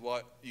sometimes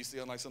you see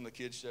on like some of the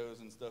kids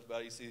shows and stuff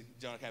about it. You see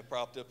Jonah kind of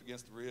propped up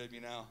against the rib,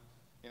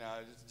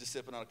 just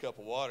sipping on a cup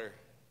of water.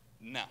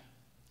 No.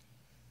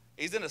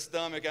 He's in a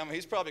stomach. I mean,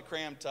 he's probably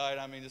crammed tight.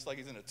 I mean, just like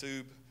he's in a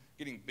tube,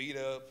 getting beat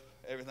up,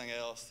 everything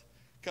else.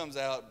 Comes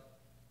out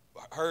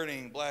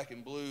hurting, black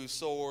and blue,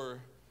 sore.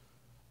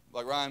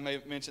 Like Ryan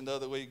mentioned the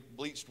other week,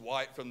 bleached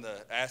white from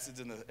the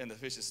acids in the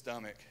fish's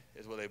stomach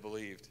is what they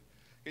believed.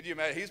 Could you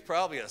imagine? He's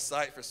probably a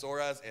sight for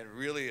sore eyes and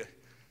really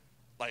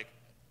like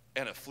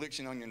an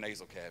affliction on your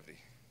nasal cavity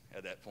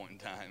at that point in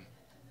time.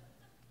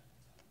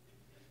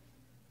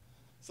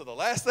 So the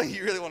last thing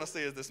you really want to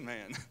see is this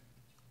man.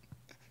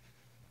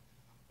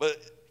 But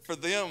for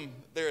them,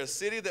 they're a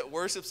city that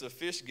worships a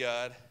fish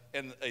god,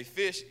 and a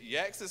fish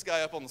yaks this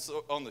guy up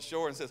on the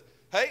shore and says,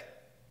 hey,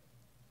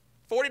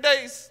 40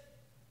 days,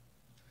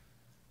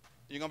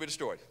 you're going to be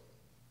destroyed.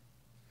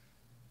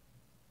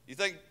 You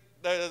think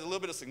there's a little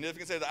bit of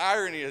significance there? The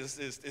irony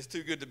is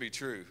too good to be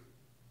true.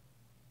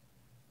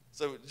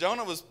 So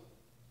Jonah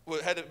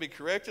had to be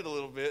corrected a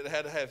little bit,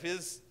 had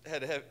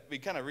to be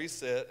kind of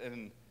reset,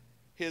 and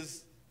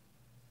his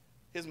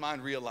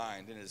mind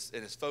realigned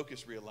and his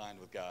focus realigned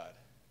with God,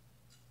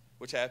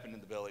 which happened in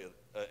the belly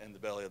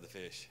of the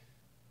fish.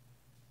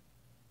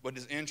 But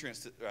his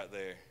entrance right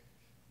there,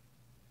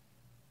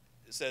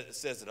 it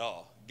says it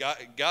all.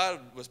 God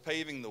was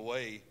paving the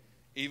way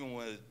even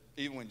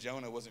when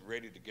Jonah wasn't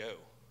ready to go.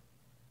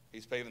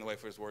 He's paving the way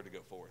for his word to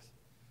go forth.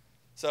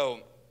 So,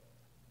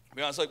 to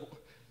be honest, like,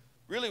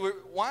 really,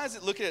 why is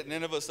it looking at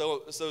Nineveh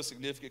so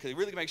significant? Because it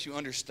really makes you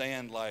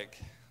understand, like,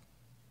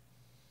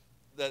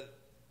 that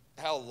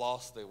how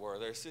lost they were.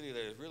 They're a city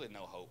there's really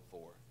no hope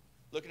for.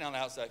 Looking on the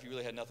outside, if you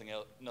really had nothing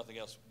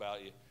else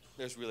about you,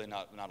 there's really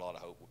not a lot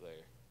of hope there.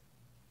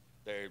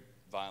 They're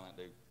violent.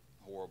 They're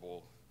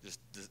horrible. Just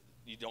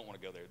you don't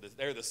want to go there.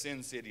 They're the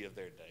sin city of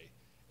their day.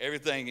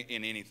 Everything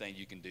and anything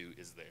you can do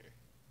is there.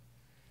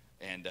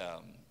 And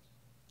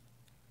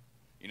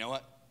you know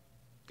what?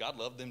 God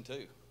loved them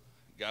too.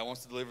 God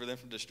wants to deliver them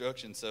from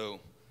destruction. So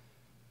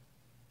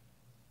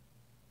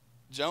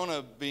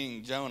Jonah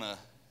being Jonah,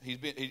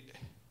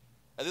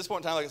 at this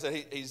point in time, like I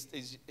said,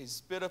 he's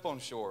spit up on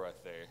shore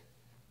right there.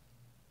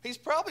 He's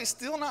probably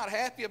still not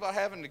happy about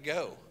having to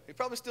go. He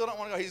probably still don't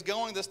want to go. He's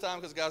going this time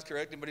because God's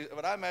correcting him,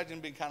 but I imagine him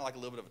being kind of like a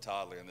little bit of a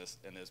toddler in this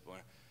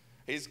point.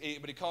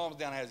 But he calms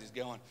down as he's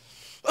going.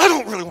 I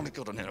don't really want to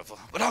go to Nineveh,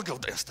 but I'll go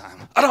this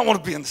time. I don't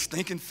want to be in the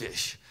stinking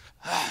fish.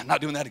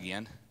 Not doing that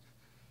again.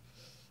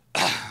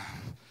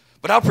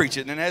 But I'll preach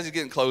it. And then as he's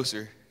getting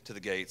closer to the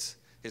gates,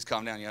 he's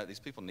calmed down. These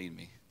people need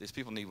me. These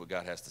people need what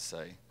God has to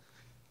say.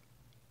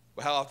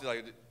 But how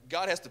often,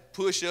 God has to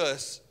push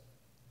us.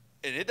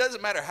 And it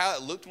doesn't matter how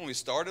it looked when we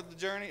started the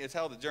journey. It's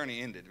how the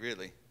journey ended,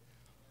 really.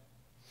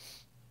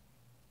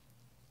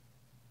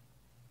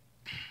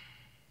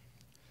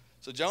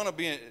 So Jonah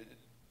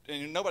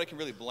and nobody can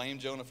really blame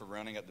Jonah for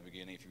running at the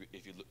beginning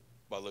if you look,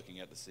 by looking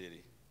at the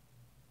city,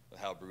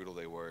 how brutal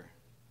they were.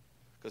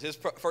 Because his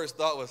first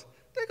thought was,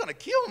 they're going to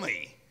kill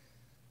me.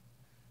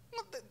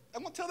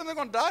 I'm going to tell them they're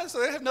going to die, so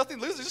they have nothing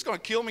to lose. They're just going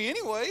to kill me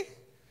anyway.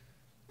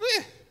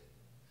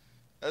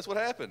 That's what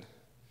happened.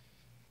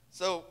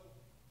 So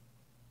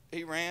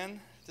he ran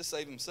to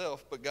save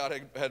himself, but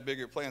God had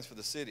bigger plans for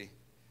the city.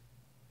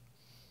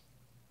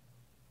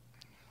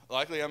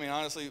 Likely,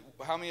 honestly,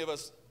 how many of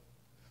us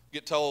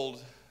get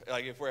told,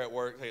 like if we're at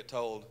work, they get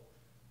told,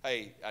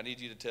 hey, I need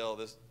you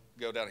to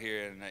go down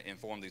here and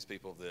inform these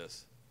people of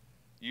this.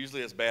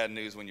 Usually it's bad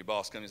news when your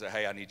boss comes and says,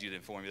 hey, I need you to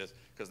inform you this,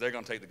 because they're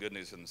going to take the good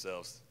news for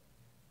themselves.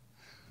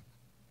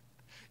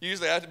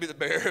 Usually I have to be the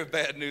bearer of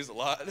bad news a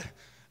lot.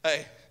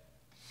 Hey,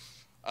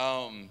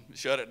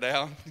 shut it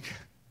down.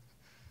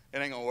 It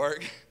ain't going to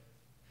work.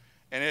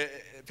 And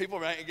people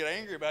get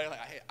angry about it. Like,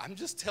 hey, I'm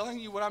just telling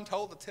you what I'm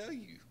told to tell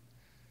you.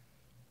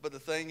 But the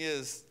thing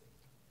is,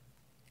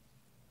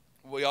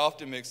 we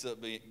often mix up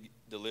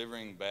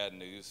delivering bad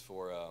news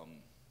for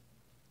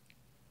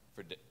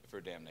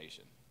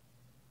damnation.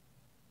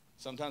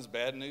 Sometimes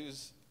bad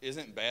news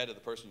isn't bad to the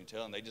person you're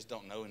telling. They just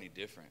don't know any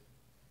different.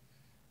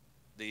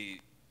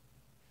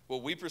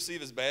 What we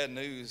perceive as bad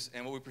news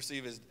and what we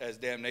perceive as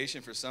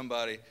damnation for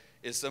somebody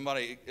is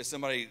somebody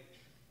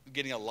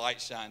getting a light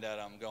shined at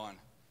them going,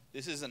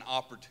 this is an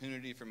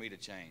opportunity for me to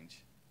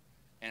change.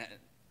 And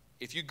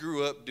if you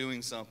grew up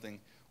doing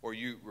something or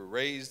you were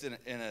raised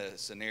in a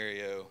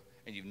scenario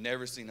and you've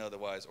never seen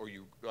otherwise, or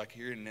you, like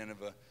here in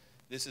Nineveh,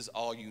 this is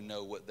all you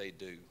know what they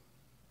do.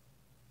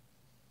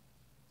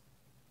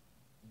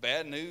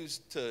 Bad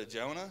news to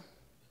Jonah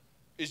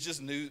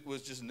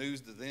was just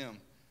news to them.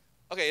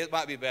 Okay, it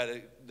might be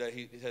bad that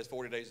he has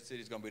 40 days, the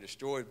city's going to be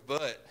destroyed,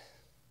 but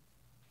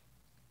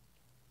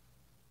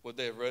would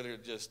they have rather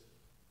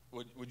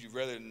would you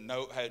rather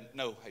hey,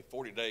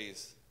 40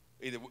 days,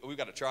 either we've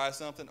got to try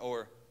something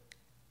or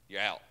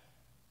you're out.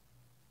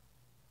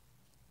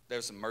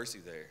 There's some mercy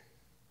there,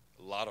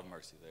 a lot of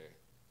mercy there.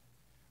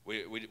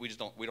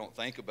 We don't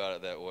think about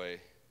it that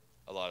way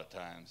a lot of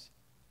times.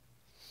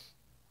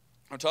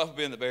 On top of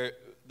being the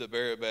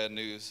bearer of bad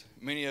news,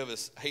 many of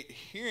us hate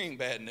hearing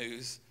bad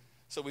news,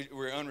 so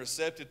we're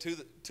unreceptive to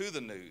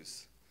the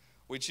news.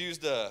 We choose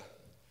to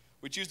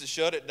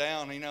shut it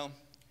down. I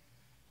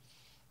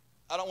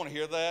don't want to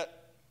hear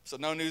that. So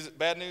no news,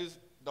 bad news.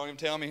 Don't even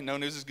tell me. No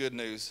news is good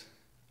news.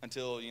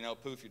 Until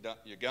poof,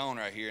 you're gone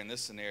right here in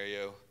this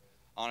scenario.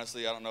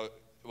 Honestly, I don't know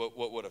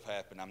what would have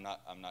happened. I'm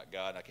not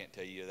God. I can't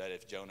tell you that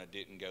if Jonah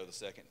didn't go the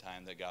second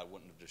time, that God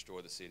wouldn't have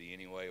destroyed the city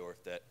anyway, or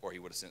he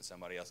would have sent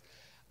somebody else.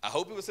 I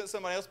hope he would have sent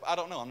somebody else, but I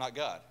don't know. I'm not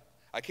God.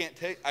 I can't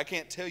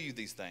tell you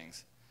these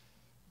things.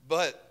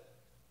 But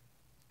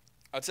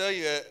I tell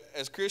you,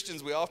 as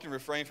Christians, we often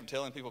refrain from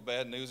telling people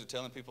bad news or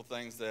telling people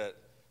things that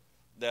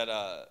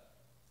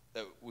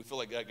we feel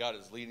like God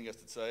is leading us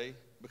to say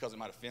because it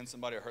might offend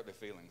somebody or hurt their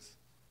feelings,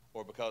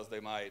 or because they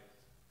might,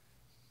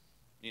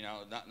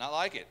 not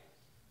like it.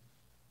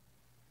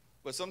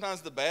 But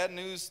sometimes the bad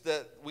news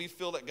that we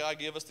feel that God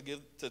give us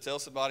to tell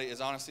somebody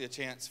is honestly a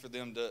chance for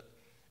them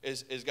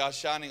is God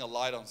shining a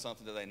light on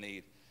something that they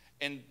need.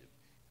 And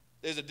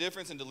there's a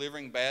difference in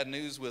delivering bad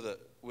news with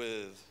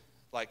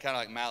kind of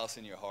like malice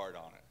in your heart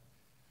on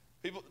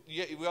it.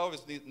 We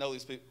always need to know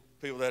these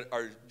people that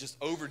are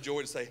just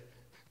overjoyed to say,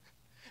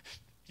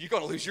 you're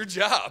going to lose your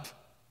job.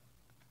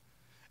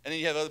 And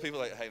then you have other people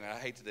like, hey man, I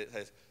hate to say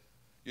this,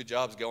 your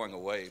job's going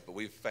away, but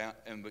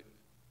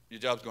your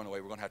job's going away,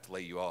 we're going to have to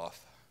lay you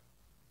off.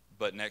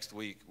 But next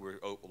week we're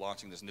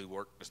launching this new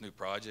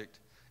project,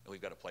 and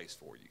we've got a place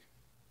for you.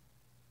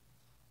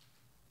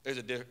 There's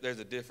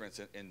a difference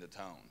in the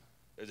tone.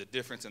 There's a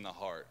difference in the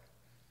heart.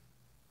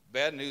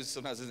 Bad news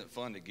sometimes isn't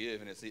fun to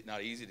give, and it's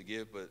not easy to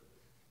give. But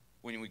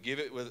when we give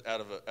it out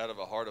of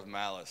a heart of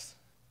malice,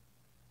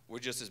 we're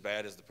just as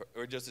bad as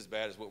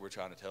what we're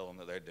trying to tell them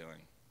that they're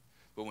doing.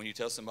 But when you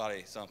tell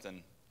somebody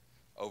something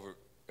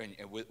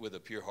with a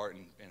pure heart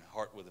and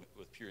heart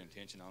with pure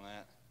intention on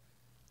that,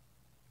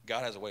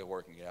 God has a way of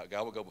working it out.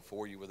 God will go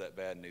before you with that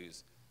bad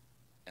news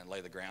and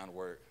lay the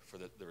groundwork for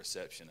the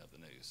reception of the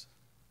news.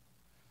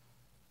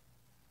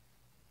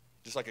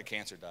 Just like a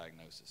cancer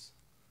diagnosis.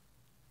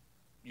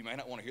 You may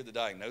not want to hear the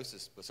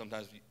diagnosis, but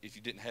sometimes if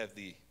you didn't have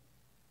the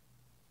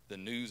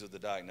news of the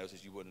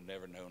diagnosis, you would have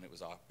never known it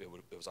was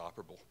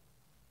operable.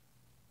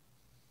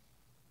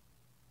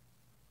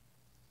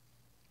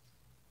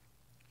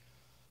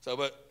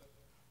 But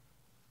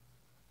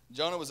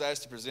Jonah was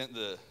asked to present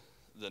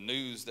the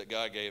news that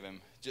God gave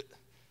him,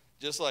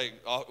 just like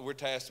we're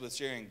tasked with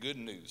sharing good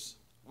news.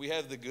 We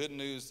have the good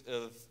news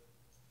that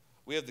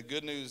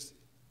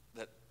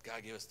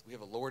God gave us. We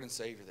have a Lord and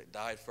Savior that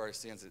died for our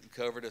sins, that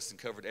covered us and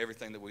covered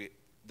everything that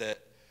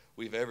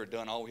we've ever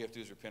done. All we have to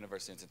do is repent of our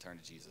sins and turn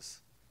to Jesus.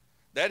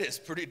 That is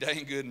pretty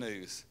dang good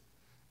news,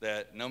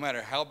 that no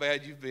matter how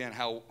bad you've been,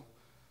 how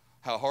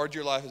hard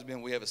your life has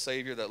been, we have a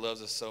Savior that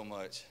loves us so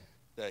much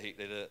that he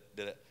did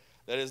it.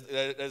 That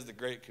is the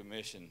Great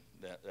Commission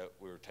that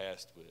we were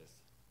tasked with.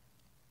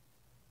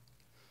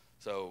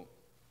 So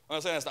I'm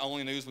not saying that's the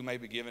only news we may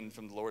be given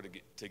from the Lord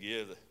to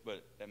give,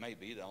 but that may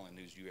be the only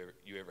news you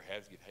ever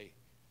have to give. Hey,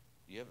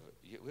 we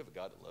have a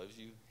God that loves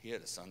you. He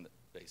had a son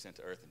that he sent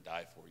to earth and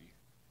died for you.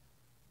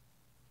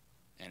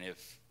 And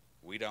if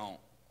we don't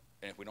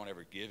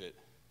ever give it,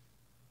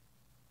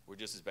 we're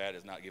just as bad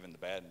as not giving the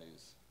bad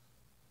news.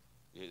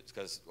 It's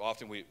because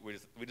often we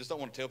just don't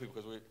want to tell people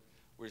because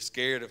we're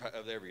scared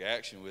of their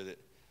reaction with it.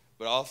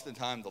 But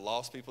oftentimes the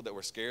lost people that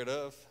we're scared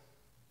of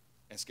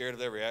and scared of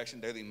their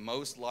reaction, they're the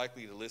most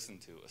likely to listen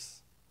to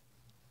us.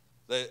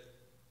 That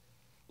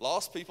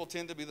lost people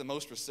tend to be the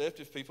most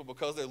receptive people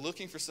because they're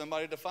looking for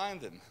somebody to find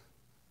them.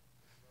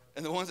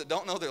 And the ones that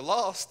don't know they're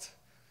lost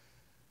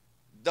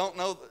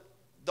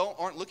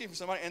aren't looking for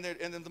somebody, and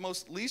they're the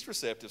most least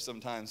receptive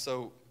sometimes.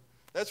 So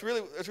that's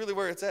really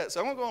where it's at.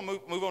 So I'm going to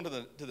move on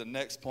to the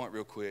next point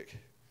real quick.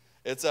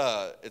 It's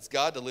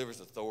God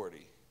delivers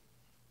authority.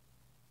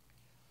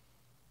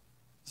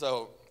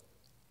 So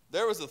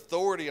there was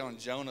authority on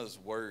Jonah's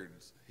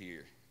words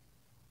here,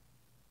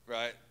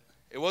 right?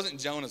 It wasn't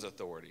Jonah's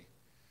authority.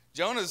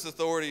 Jonah's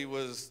authority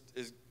was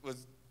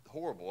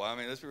horrible. I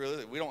mean, let's be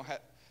realistic. We don't have.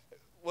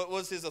 What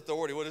was his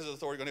authority? What is his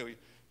authority going to do?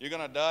 You're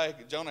going to die.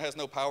 Jonah has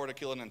no power to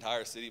kill an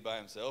entire city by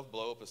himself,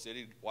 blow up a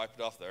city, wipe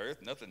it off the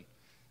earth. Nothing.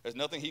 There's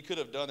nothing he could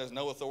have done. There's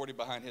no authority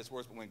behind his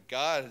words. But when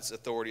God's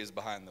authority is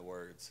behind the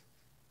words,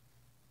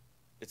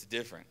 it's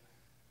different.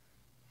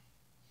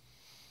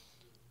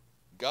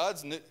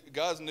 God's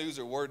news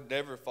or word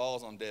never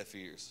falls on deaf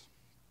ears.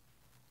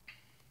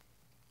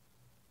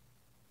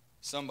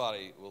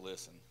 Somebody will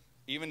listen,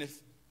 even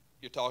if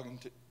you're talking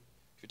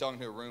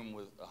to a room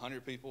with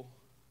 100 people,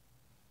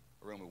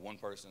 a room with one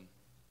person,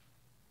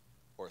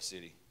 or a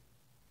city.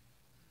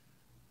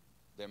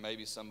 There may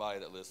be somebody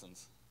that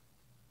listens.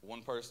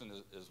 One person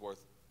is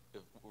worth.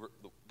 If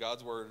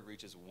God's word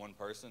reaches one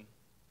person,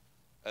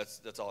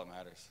 that's all that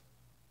matters.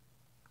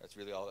 That's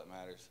really all that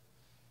matters.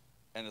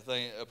 And the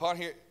thing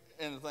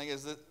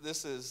is that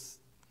this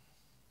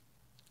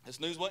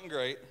news wasn't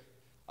great.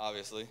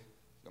 Obviously,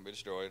 it's going to be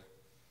destroyed.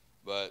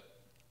 But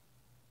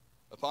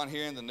upon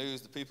hearing the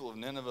news, the people of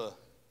Nineveh,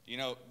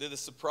 did the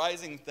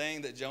surprising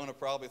thing that Jonah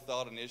probably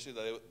thought initially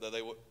that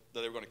they were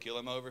going to kill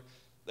him over.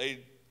 They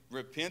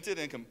repented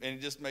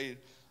and just made,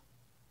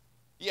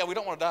 we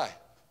don't want to die,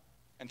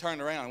 and turned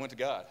around and went to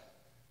God.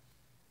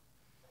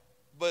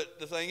 But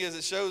the thing is,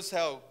 it shows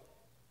how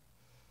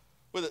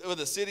with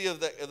a city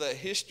of that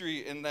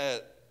history and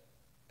that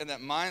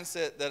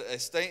mindset, that a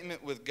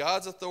statement with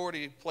God's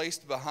authority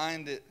placed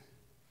behind it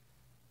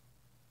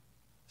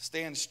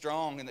stands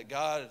strong, and that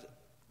God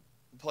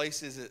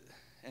places it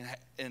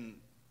in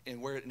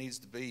where it needs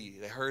to be.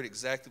 They heard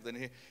exactly what they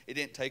needed. It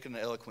didn't take an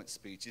eloquent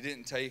speech. It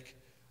didn't take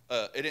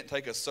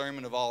a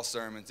sermon of all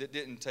sermons. It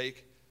didn't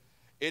take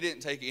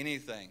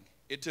anything.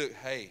 It took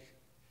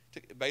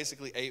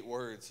basically 8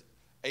 words.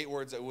 8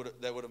 words that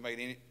would have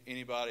made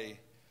anybody,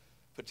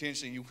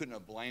 potentially you couldn't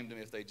have blamed them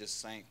if they just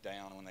sank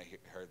down when they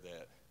heard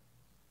that.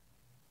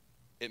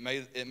 It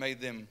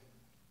made them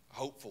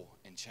hopeful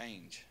and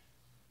change.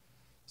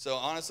 So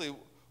honestly,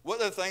 what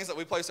are the things that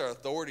we place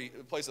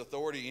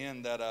authority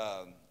in that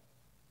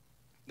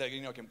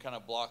can kind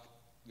of block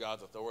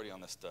God's authority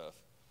on this stuff?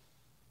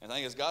 And the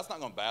thing is, God's not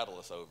going to battle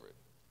us over it.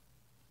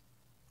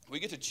 We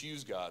get to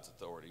choose God's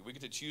authority. We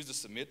get to choose to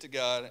submit to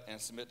God and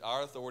submit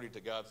our authority to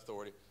God's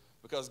authority,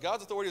 because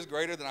God's authority is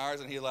greater than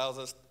ours, and He allows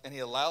us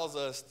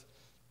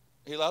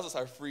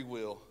our free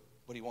will,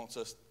 but He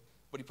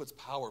puts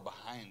power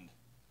behind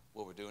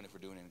what we're doing if we're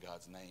doing it in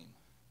God's name.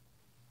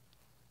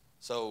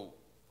 So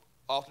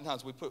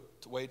oftentimes we put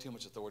way too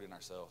much authority in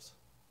ourselves.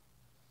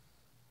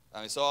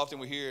 I mean, so often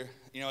we hear,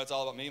 it's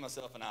all about me,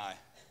 myself, and I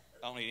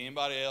don't need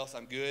anybody else.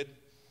 I'm good.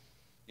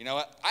 You know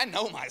what? I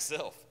know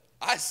myself.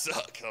 I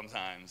suck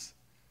sometimes.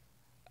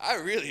 I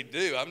really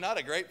do. I'm not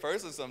a great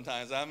person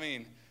sometimes. I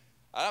mean,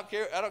 I don't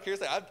care.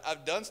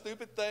 I've done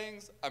stupid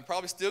things. I'm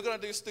probably still going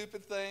to do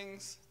stupid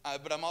things.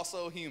 But I'm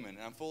also human,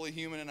 and I'm fully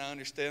human, and I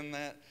understand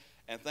that.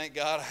 And thank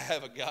God I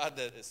have a God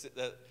that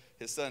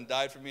His Son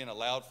died for me and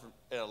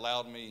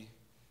allowed me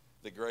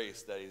the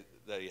grace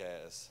that He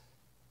has.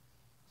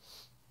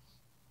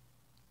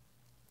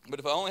 But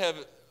if I only have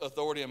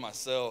authority in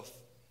myself,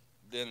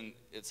 then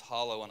it's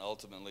hollow and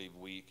ultimately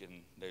weak,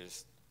 and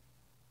there's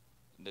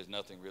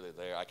nothing really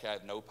there. I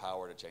have no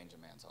power to change a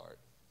man's heart.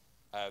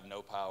 I have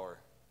no power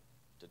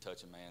to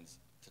touch a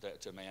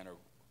man or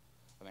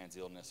a man's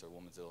illness or a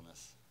woman's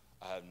illness.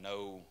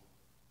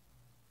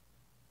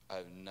 I I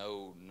have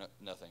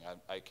nothing.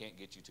 I can't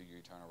get you to your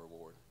eternal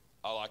reward.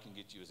 All I can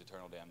get you is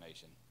eternal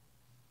damnation.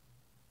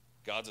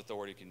 God's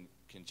authority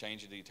can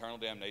change you to eternal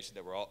damnation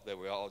that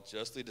we all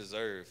justly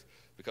deserve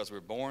because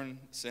we're born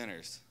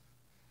sinners.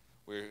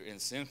 We're in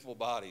sinful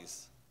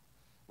bodies.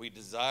 We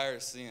desire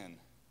sin.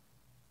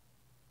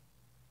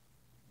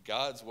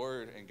 God's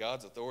word and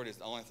God's authority is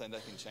the only thing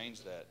that can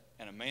change that.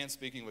 And a man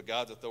speaking with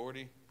God's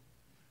authority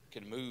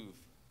can move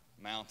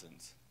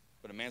mountains.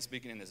 But a man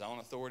speaking in his own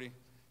authority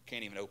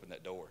can't even open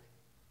that door.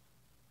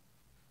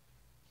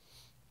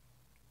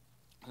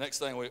 The next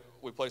thing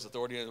we place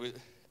authority in,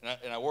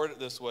 and I word it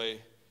this way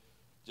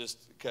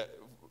just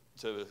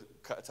to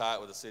tie it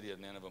with the city of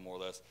Nineveh more or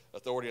less,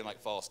 authority in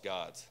like false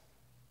gods.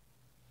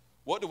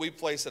 What do we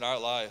place in our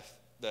life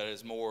that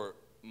is more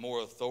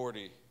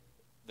authority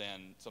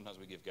than sometimes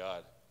we give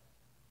God?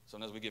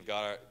 Sometimes we give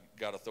God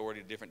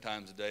authority at different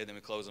times of day, then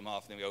we close them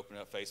off, and then we open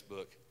up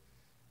Facebook.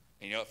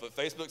 And you know, if what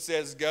Facebook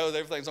says goes,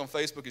 everything's on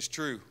Facebook is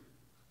true.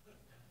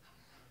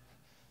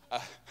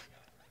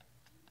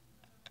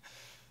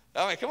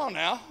 I mean, come on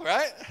now,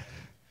 right?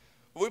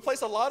 We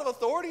place a lot of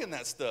authority in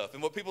that stuff.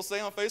 And what people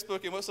say on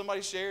Facebook and what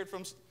somebody shared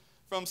from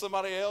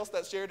somebody else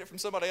that shared it from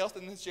somebody else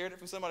and then shared it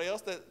from somebody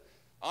else that,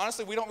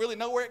 honestly, we don't really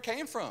know where it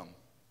came from.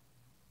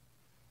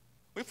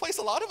 We place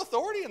a lot of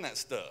authority in that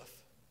stuff.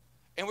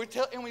 And we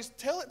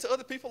tell it to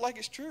other people like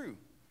it's true.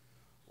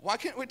 Why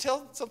can't we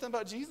tell something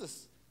about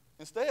Jesus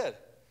instead?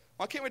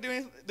 Why can't we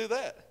do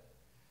that?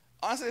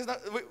 Honestly,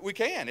 we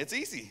can. It's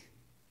easy.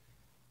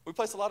 We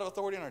place a lot of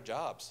authority in our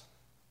jobs.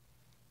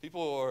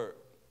 People are,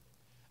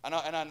 I'm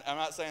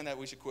not saying that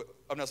we should quit.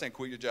 I'm not saying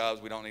quit your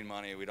jobs. We don't need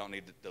money. We don't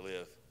need to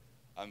live.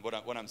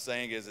 What I'm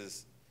saying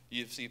is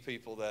you see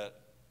people that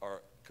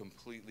are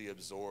completely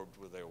absorbed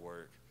with their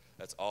work.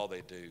 That's all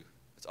they do.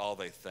 That's all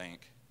they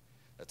think.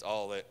 That's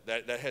all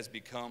that has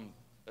become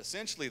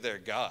essentially their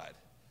God,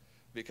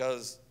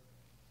 because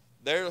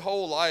their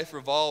whole life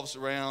revolves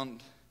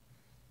around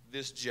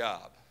this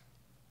job.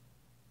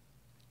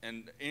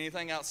 And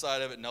anything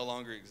outside of it no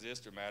longer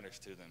exists or matters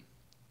to them.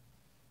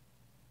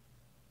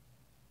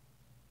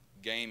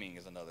 Gaming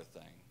is another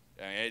thing.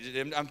 I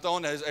mean, I'm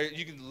throwing those,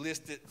 you can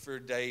list it for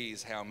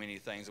days how many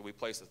things that we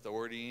place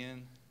authority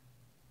in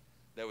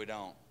that we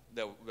don't.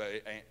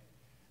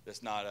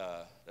 That's not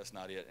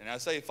it. And I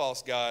say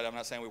false God, I'm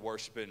not saying we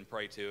worship it and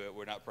pray to it.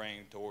 We're not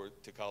praying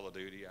to Call of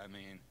Duty. I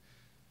mean,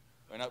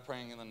 we're not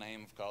praying in the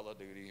name of Call of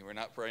Duty. We're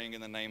not praying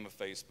in the name of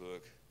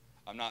Facebook.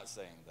 I'm not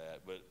saying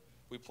that. But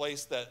we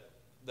place that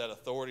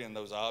authority in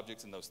those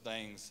objects and those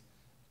things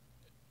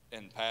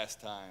in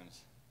past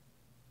times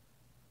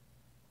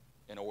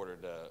in order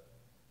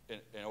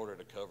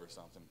to cover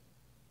something.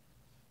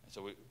 And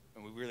so we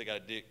really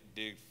got to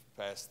dig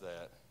past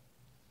that.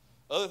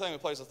 Other thing we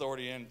place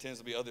authority in tends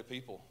to be other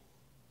people,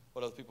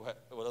 what other people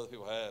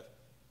have.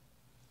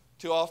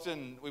 Too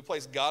often we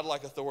place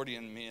godlike authority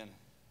in men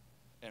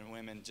and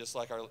women, just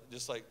like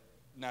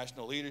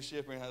national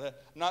leadership or anything like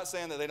that. I'm not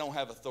saying that they don't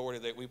have authority;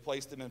 that we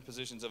place them in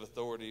positions of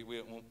authority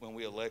when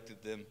we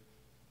elected them.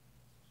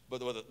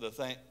 But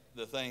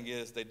the thing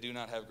is, they do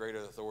not have greater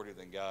authority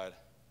than God.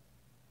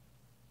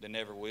 They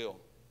never will.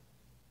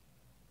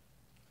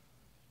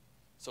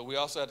 So we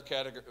also have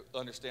to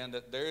understand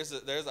that there's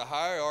a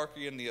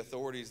hierarchy in the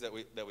authorities that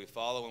we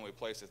follow when we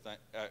place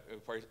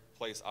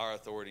our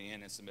authority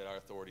in and submit our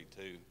authority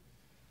to,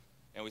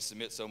 and we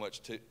submit so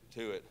much to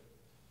it.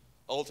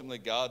 Ultimately,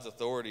 God's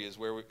authority is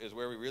where we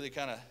really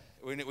kind of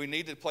we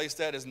need to place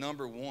that as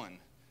number one,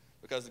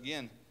 because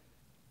again,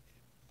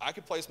 I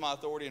could place my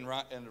authority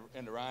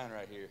into Ryan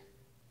right here,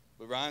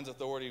 but Ryan's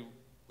authority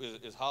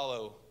is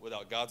hollow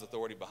without God's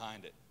authority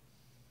behind it.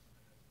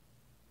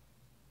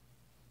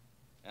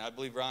 And I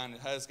believe Ryan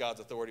has God's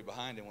authority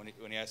behind him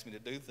when he asks me to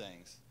do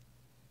things.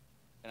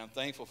 And I'm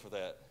thankful for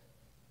that.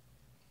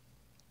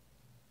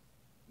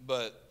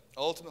 But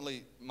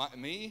ultimately,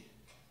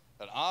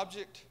 an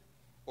object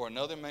or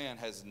another man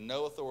has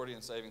no authority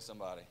in saving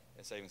somebody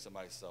and saving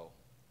somebody's soul.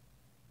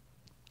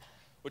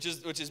 Which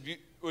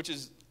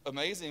is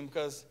amazing,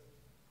 because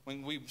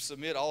when we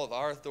submit all of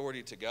our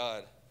authority to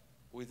God,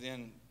 we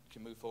then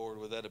can move forward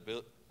with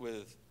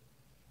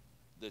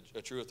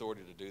a true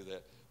authority to do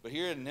that. But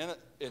here in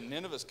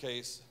Nineveh's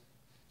case,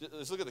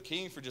 let's look at the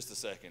king for just a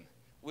second.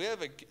 We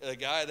have a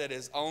guy that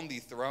is on the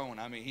throne.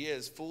 I mean, he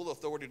has full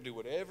authority to do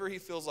whatever he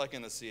feels like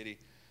in the city.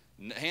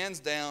 Hands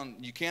down,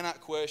 you cannot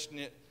question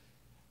it.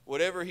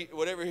 Whatever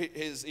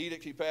his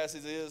edict he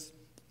passes is,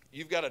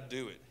 you've got to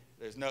do it.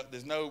 There's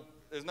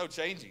no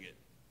changing it,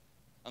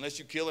 unless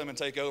you kill him and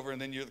take over,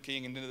 and then you're the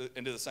king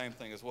and do the same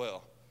thing as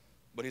well.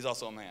 But he's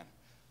also a man.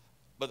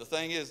 But the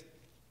thing is,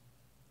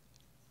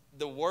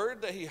 the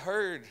word that he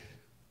heard,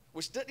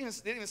 which didn't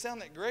even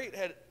sound that great,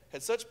 had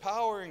such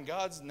power in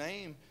God's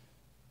name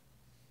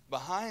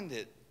behind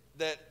it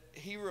that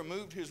he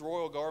removed his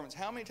royal garments.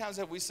 How many times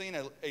have we seen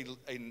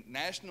a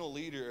national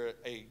leader,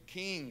 a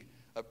king,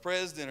 a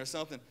president or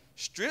something,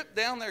 strip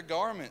down their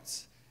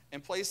garments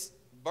and place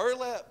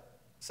burlap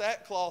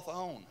sackcloth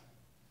on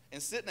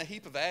and sit in a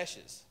heap of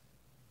ashes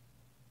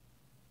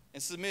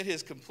and submit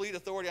his complete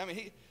authority? I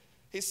mean,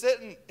 He's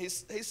sitting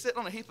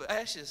on a heap of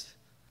ashes,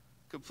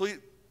 complete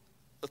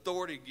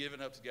authority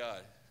given up to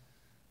God.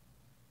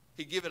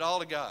 He gave it all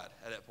to God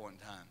at that point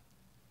in time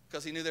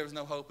because he knew there was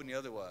no hope any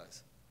other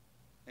ways.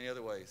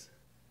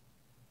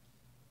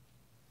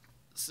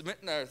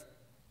 Submitting of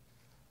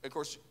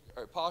course,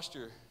 our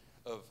posture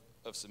of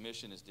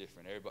submission is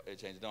different. Everybody, it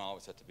changes. You don't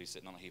always have to be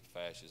sitting on a heap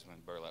of ashes when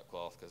burlap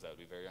cloth, because that would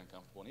be very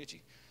uncomfortable and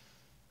itchy.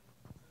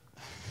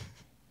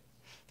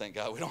 Thank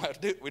God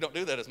we don't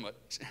do that as much.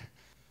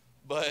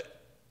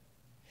 But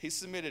he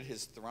submitted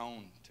his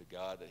throne to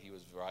God, that it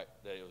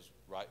was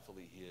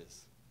rightfully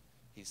his.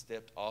 He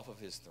stepped off of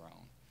his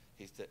throne.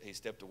 He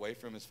stepped away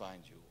from his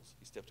fine jewels.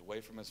 He stepped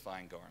away from his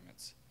fine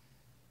garments,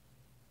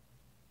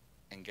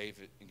 and gave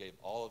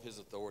all of his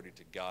authority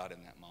to God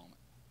in that moment.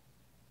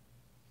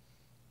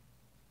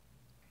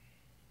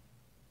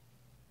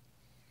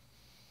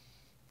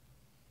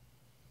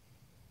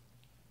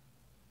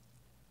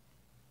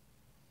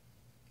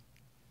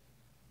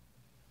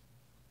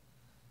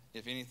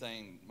 If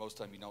anything, most of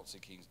the time you don't see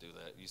kings do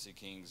that. You see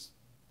kings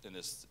in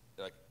this,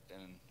 like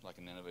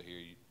in Nineveh here,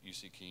 you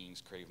see kings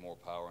crave more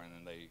power, and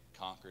then they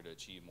conquer to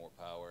achieve more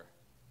power,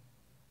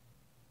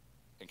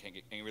 and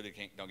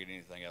don't get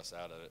anything else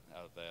out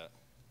of that.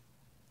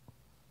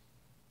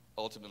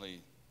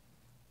 Ultimately,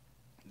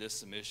 this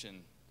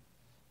submission,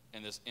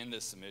 in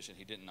this submission,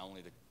 he didn't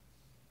only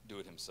do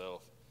it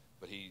himself,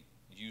 but he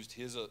used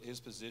his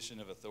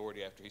position of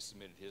authority after he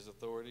submitted his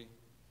authority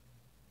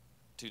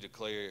to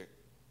declare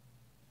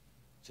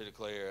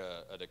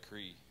a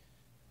decree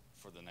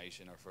for the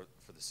nation, or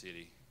for the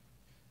city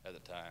at the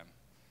time,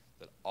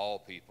 that all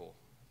people,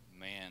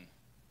 man,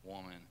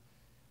 woman,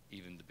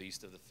 even the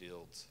beast of the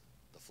fields,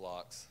 the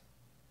flocks,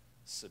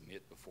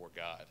 submit before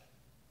God.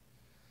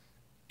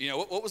 You know,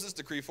 what was this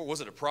decree for?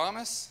 Was it a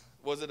promise?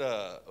 Was it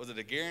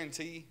a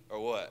guarantee, or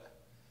what?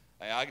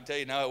 I can tell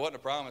you, no, it wasn't a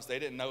promise. They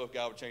didn't know if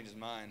God would change his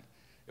mind.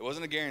 It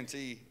wasn't a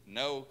guarantee,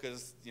 no,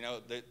 because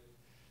that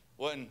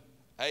wasn't,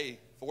 hey,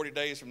 40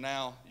 days from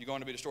now, you're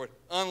going to be destroyed,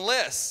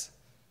 unless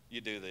you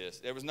do this.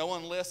 There was no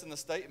unless in the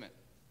statement.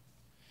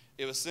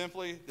 It was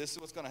simply, this is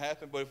what's going to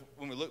happen. But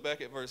when we look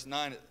back at verse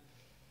 9,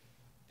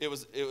 it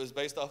was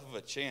based off of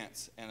a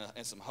chance and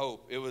some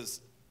hope. It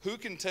was, who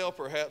can tell,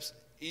 perhaps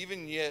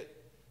even yet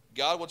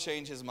God will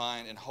change his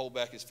mind and hold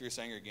back his fierce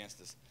anger against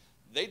us.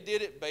 They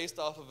did it based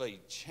off of a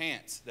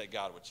chance that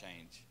God would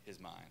change his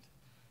mind.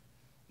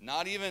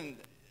 Not even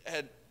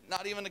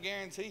a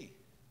guarantee,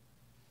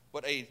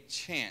 but a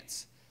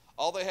chance.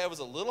 All they had was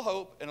a little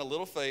hope and a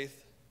little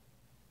faith,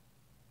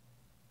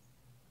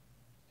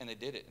 and they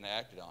did it, and they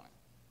acted on it.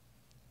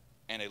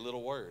 And a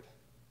little word.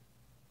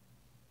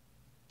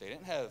 They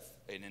didn't have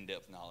an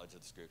in-depth knowledge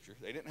of the Scripture.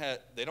 They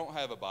don't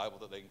have a Bible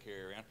that they can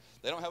carry around.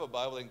 They don't have a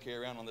Bible they can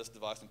carry around on this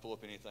device and pull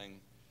up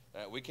anything.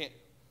 We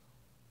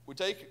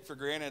take for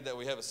granted that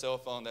we have a cell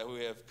phone, that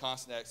we have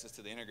constant access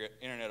to the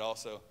internet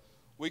also.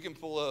 We can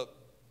pull up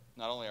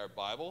not only our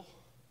Bible,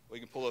 we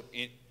can pull up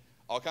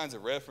all kinds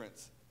of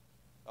references,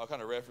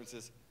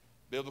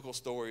 biblical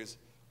stories.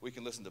 We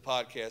can listen to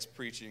podcasts,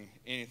 preaching,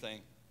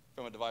 anything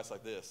from a device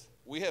like this.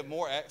 We have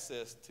more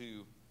access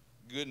to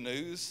good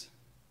news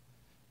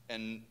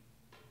and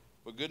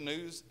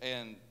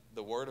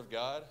the Word of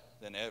God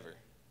than ever.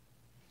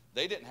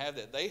 They didn't have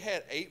that. They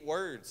had 8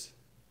 words.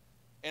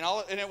 And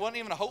it wasn't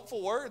even a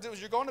hopeful word. It was,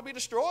 you're going to be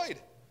destroyed.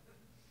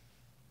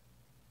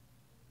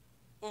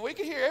 Well, we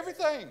could hear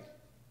everything.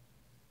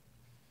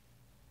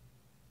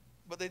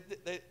 But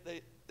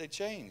they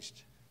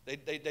changed.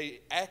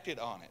 They acted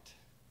on it.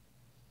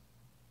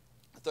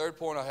 The third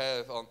point I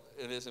have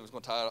in this, and it's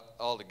going to tie it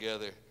all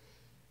together,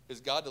 is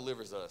God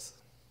delivers us.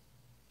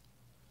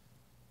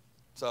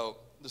 So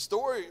this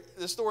story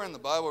in the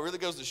Bible really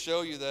goes to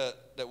show you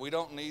that we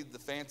don't need the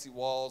fancy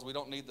walls. We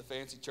don't need the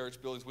fancy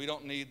church buildings. We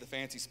don't need the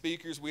fancy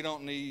speakers. We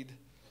don't need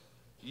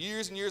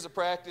years and years of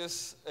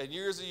practice and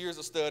years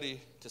of study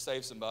to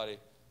save somebody.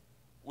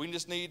 We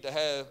just need to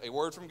have a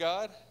word from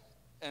God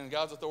and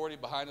God's authority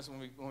behind us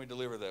when we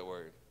deliver that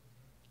word.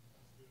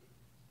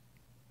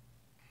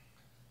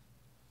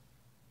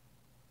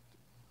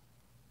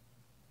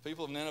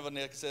 People of Nineveh,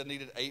 Nick said,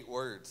 needed 8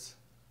 words,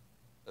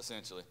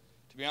 essentially.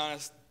 To be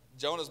honest,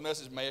 Jonah's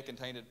message may have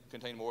contained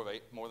more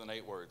than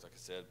 8 words, like I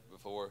said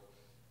before.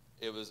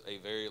 It was a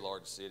very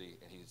large city,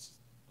 and he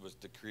was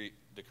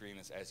decreeing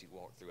this as he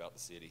walked throughout the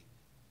city.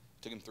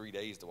 It took him 3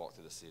 days to walk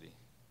through the city.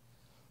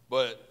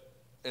 And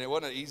it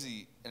wasn't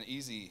an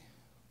easy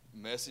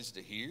message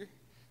to hear.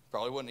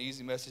 Probably wasn't an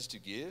easy message to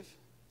give,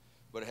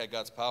 but it had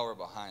God's power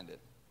behind it.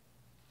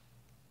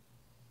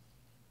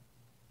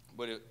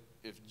 But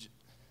if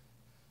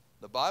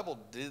the Bible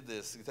did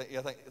this,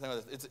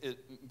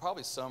 it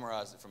probably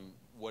summarized it from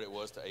what it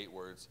was to 8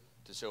 words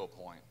to show a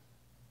point.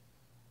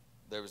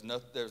 There was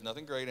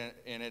nothing great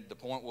in it. The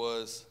point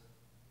was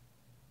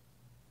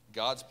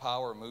God's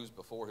power moves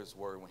before his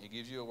word. When he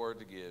gives you a word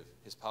to give,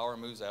 his power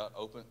moves out,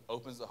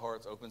 opens the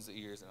hearts, opens the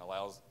ears, and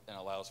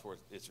allows for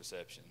its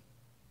reception.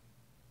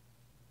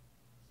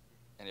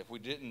 And if we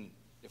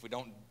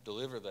don't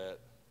deliver that,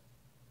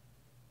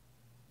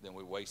 then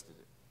we wasted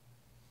it.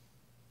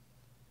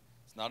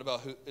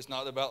 It's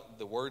not about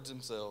the words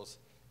themselves.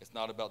 It's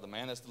not about the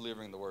man that's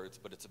delivering the words,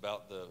 but it's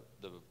about the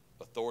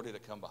authority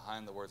that come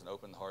behind the words and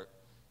open the heart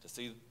to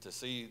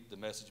see the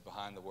message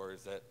behind the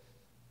words, that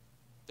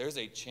there's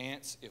a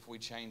chance if we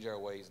change our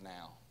ways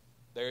now.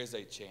 There is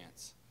a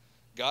chance.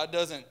 God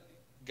doesn't,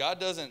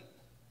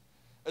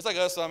 it's like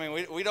us, I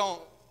mean, we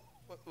don't,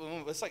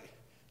 it's like,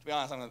 to be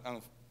honest, I'm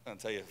going to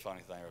tell you a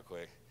funny thing real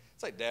quick.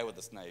 It's like Dad with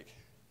the snake.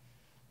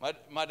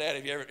 My dad,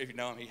 if you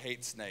know him, he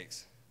hates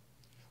snakes.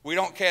 We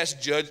don't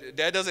cast judgment.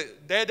 Dad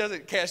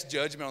doesn't cast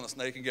judgment on the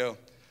snake and go,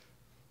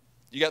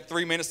 you got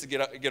 3 minutes to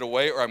get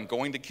away or I'm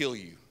going to kill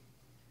you.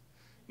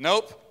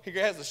 Nope. He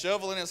has a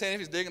shovel in his hand.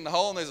 If he's digging the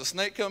hole and there's a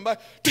snake coming by,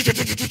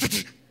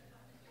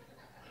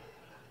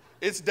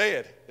 it's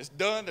dead. It's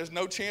done. There's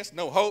no chance,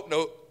 no hope,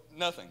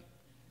 nothing.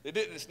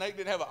 The snake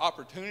didn't have an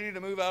opportunity to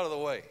move out of the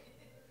way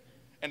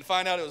and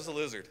find out it was a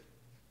lizard.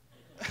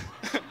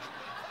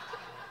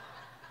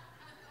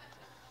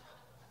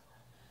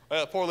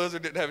 Well, the poor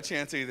lizard didn't have a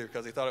chance either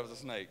because he thought it was a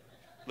snake.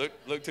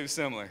 Looked too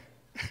similar.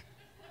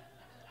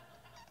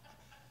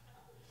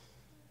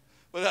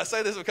 But I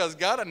say this because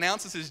God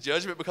announces his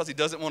judgment because he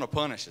doesn't want to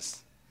punish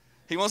us.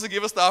 He wants to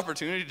give us the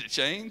opportunity to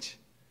change.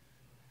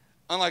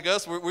 Unlike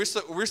us, we're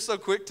so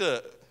quick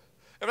to,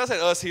 if I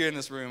say us here in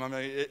this room, I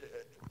mean,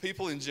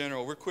 people in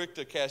general, we're quick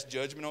to cast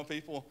judgment on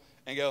people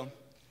and go,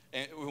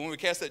 and when we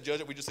cast that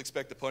judgment, we just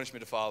expect the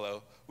punishment to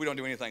follow. We don't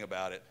do anything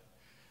about it.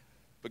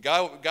 But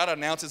God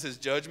announces his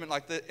judgment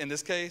like that in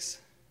this case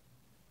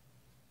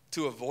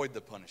to avoid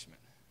the punishment.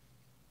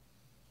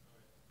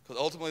 Because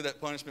ultimately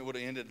that punishment would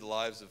have ended the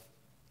lives of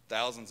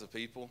thousands of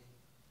people,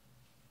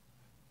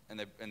 and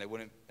they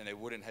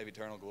wouldn't have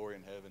eternal glory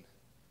in heaven.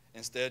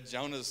 Instead,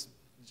 Jonah,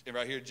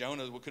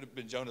 what could have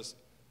been Jonah's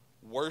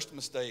worst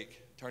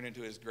mistake, turned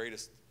into his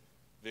greatest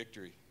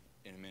victory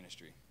in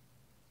ministry.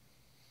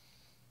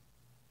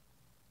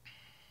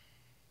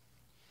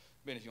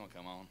 Ben, if you want to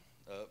come on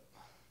up.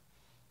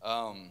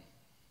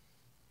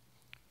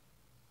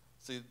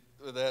 See,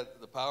 with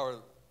that, the power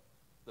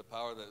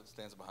that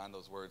stands behind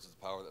those words is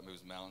the power that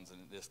moves mountains, and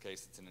in this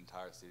case, it's an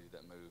entire city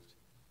that moved.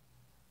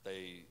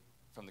 They,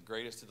 from the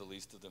greatest to the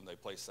least of them, they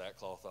placed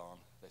sackcloth on.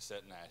 They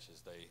sat in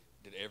ashes. They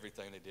did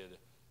everything they did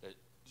that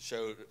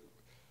showed.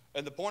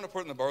 And the point of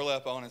putting the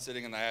burlap on and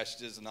sitting in the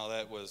ashes and all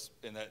that was,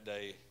 in that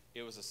day,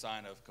 it was a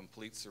sign of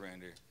complete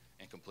surrender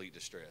and complete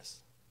distress.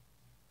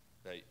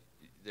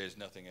 There's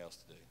nothing else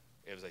to do.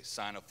 It was a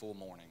sign of full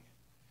mourning.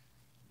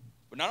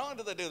 But not only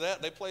did they do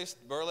that, they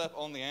placed burlap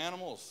on the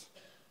animals.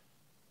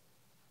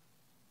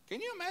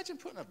 Can you imagine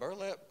putting a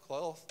burlap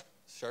cloth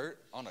shirt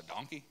on a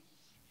donkey?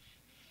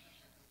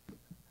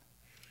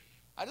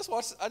 I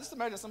just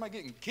imagine somebody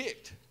getting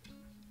kicked.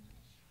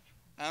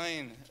 I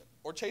mean,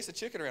 or chase a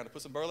chicken around to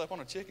put some burlap on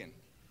a chicken.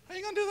 How are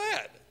you going to do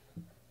that?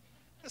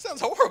 That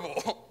sounds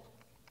horrible.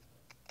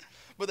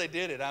 But they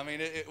did it. I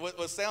mean,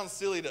 what sounds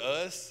silly to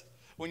us,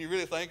 when you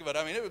really think about it,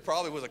 I mean, it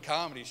probably was a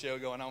comedy show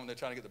going on when they're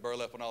trying to get the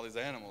burlap on all these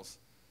animals.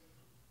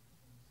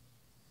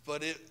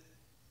 But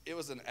it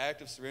was an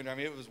act of surrender. I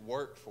mean, it was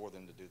work for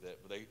them to do that.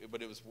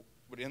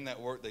 But in that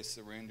work, they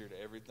surrendered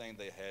everything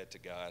they had to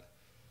God.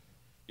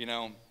 You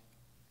know,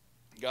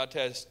 God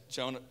has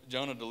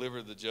Jonah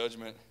delivered the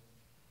judgment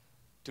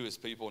to his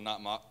people,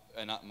 not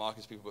mock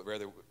his people, but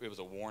rather it was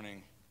a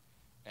warning.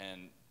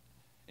 And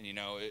you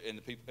know, and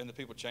the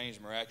people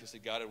changed miraculously.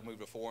 God had moved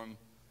before him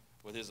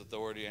with his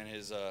authority and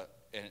his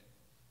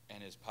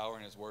power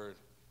and his word,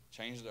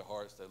 changed their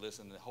hearts. They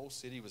listened. The whole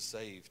city was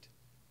saved.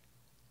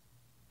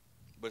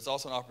 But it's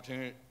also an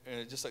opportunity,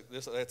 and just like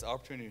this, that's an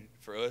opportunity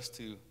for us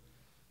to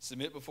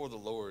submit before the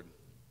Lord,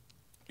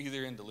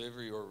 either in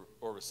delivery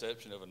or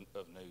reception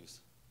of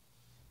news.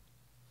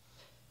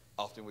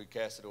 Often we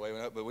cast it away,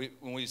 but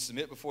when we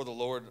submit before the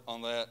Lord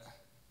on that,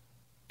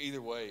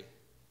 either way,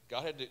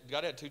 God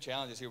had two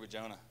challenges here with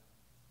Jonah.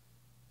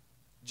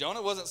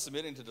 Jonah wasn't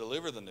submitting to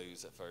deliver the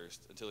news at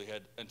first until he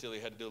had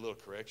to do a little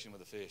correction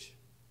with the fish.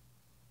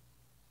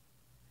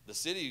 The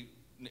city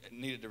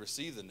needed to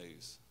receive the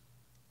news,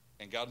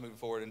 and God moved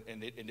forward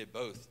and did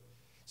both.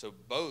 So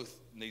both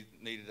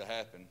needed to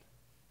happen.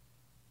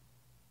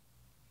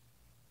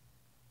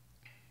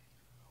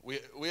 We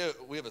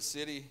have a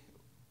city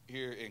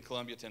here in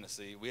Columbia,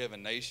 Tennessee. We have a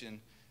nation,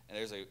 and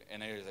there's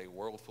a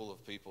world full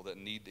of people that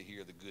need to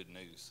hear the good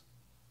news.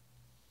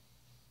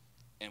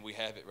 And we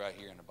have it right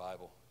here in the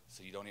Bible,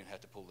 so you don't even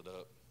have to pull it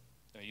up.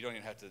 I mean, you don't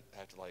even have to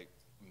like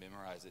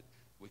memorize it.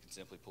 We can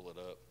simply pull it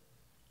up,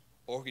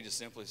 or we can just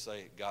simply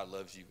say God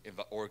loves you,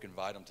 or we can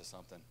invite them to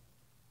something.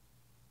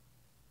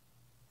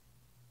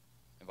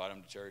 Invite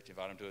them to church,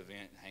 invite them to an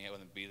event, hang out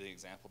with them, be the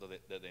example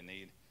that they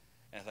need.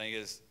 And the thing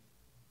is,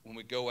 when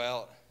we go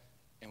out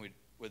and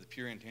with the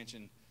pure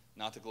intention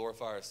not to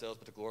glorify ourselves,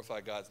 but to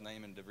glorify God's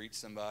name and to reach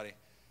somebody,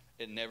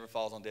 it never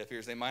falls on deaf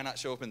ears. They might not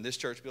show up in this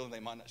church building, they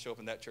might not show up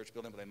in that church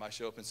building, but they might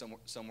show up in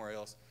somewhere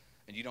else.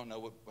 And you don't know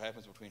what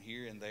happens between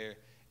here and there,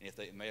 and if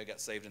they may have got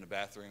saved in a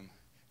bathroom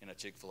in a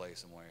Chick-fil-A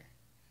somewhere.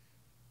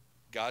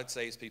 God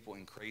saves people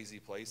in crazy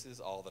places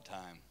all the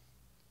time.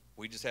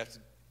 We just have to,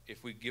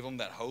 if we give them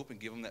that hope and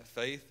give them that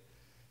faith,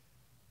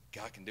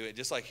 God can do it.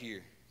 Just like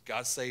here,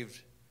 God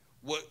saved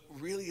what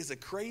really is a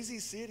crazy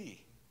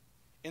city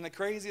in the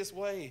craziest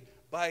way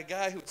by a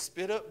guy who was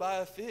spit up by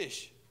a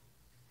fish.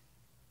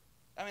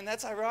 I mean,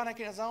 that's ironic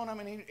in its own. I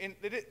mean,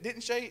 it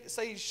didn't say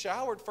he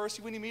showered first.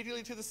 He went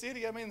immediately to the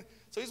city. I mean,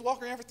 so he's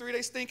walking around for 3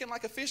 days stinking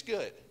like a fish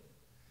gut.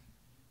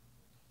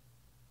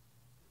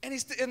 And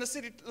the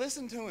city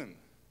listened to him.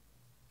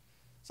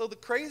 So the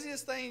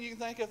craziest thing you can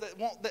think of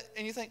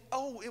and you think,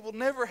 oh, it will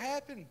never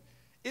happen.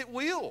 It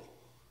will.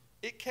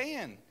 It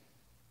can.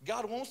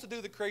 God wants to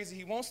do the crazy.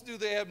 He wants to do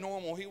the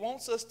abnormal. He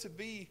wants us to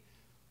be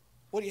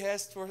what he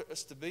has for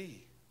us to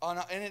be.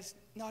 And it's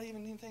not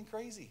even anything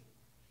crazy.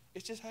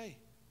 It's just, hey,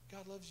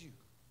 God loves you.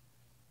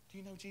 Do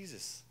you know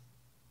Jesus?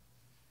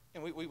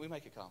 And we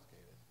make it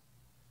complicated.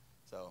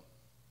 So,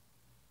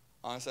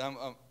 honestly,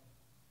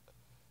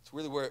 it's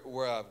really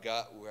where I've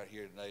got we're at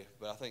here today.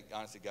 But I think,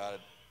 honestly, God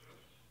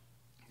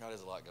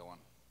has a lot going.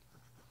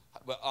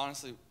 But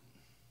honestly,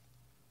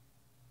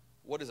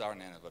 what is our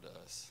Nineveh to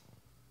us?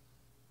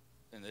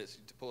 And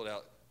to pull it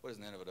out, what is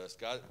Nineveh to us?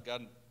 God,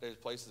 there's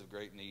places of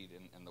great need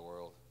in the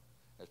world.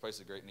 There's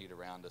places of great need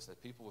around us. There's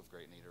people with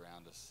great need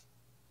around us.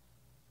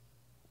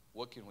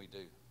 What can we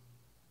do?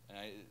 And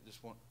I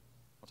just want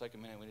to take a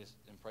minute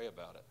and pray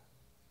about it.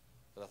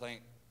 But I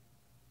think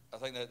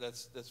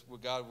that's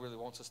what God really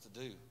wants us to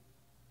do.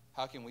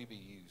 How can we be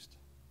used?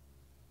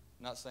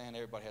 I'm not saying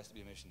everybody has to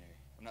be a missionary.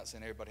 I'm not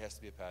saying everybody has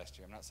to be a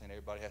pastor. I'm not saying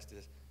everybody has to.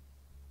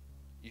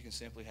 You can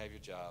simply have your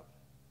job.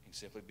 You can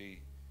simply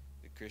be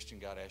the Christian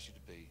God asked you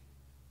to be,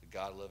 the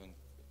God-loving,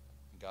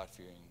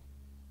 God-fearing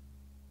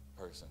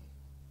person,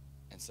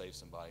 and save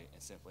somebody,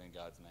 and simply in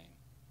God's name,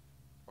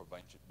 or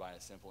by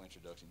a simple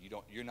introduction.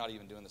 You're not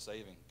even doing the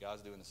saving.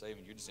 God's doing the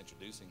saving. You're just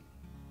introducing.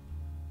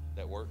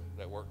 That work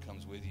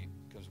comes with you,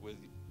 comes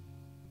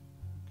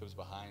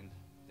behind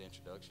the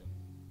introduction.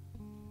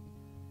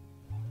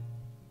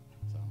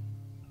 So,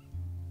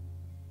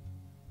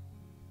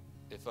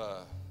 if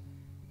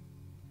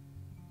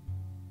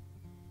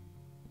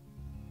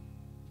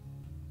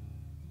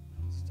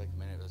let's take a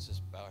minute. Let's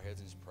just bow our heads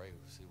and just pray.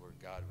 See where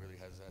God really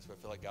has. That's what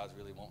I feel like God's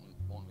really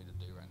wanting me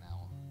to do right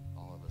now.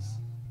 All of us.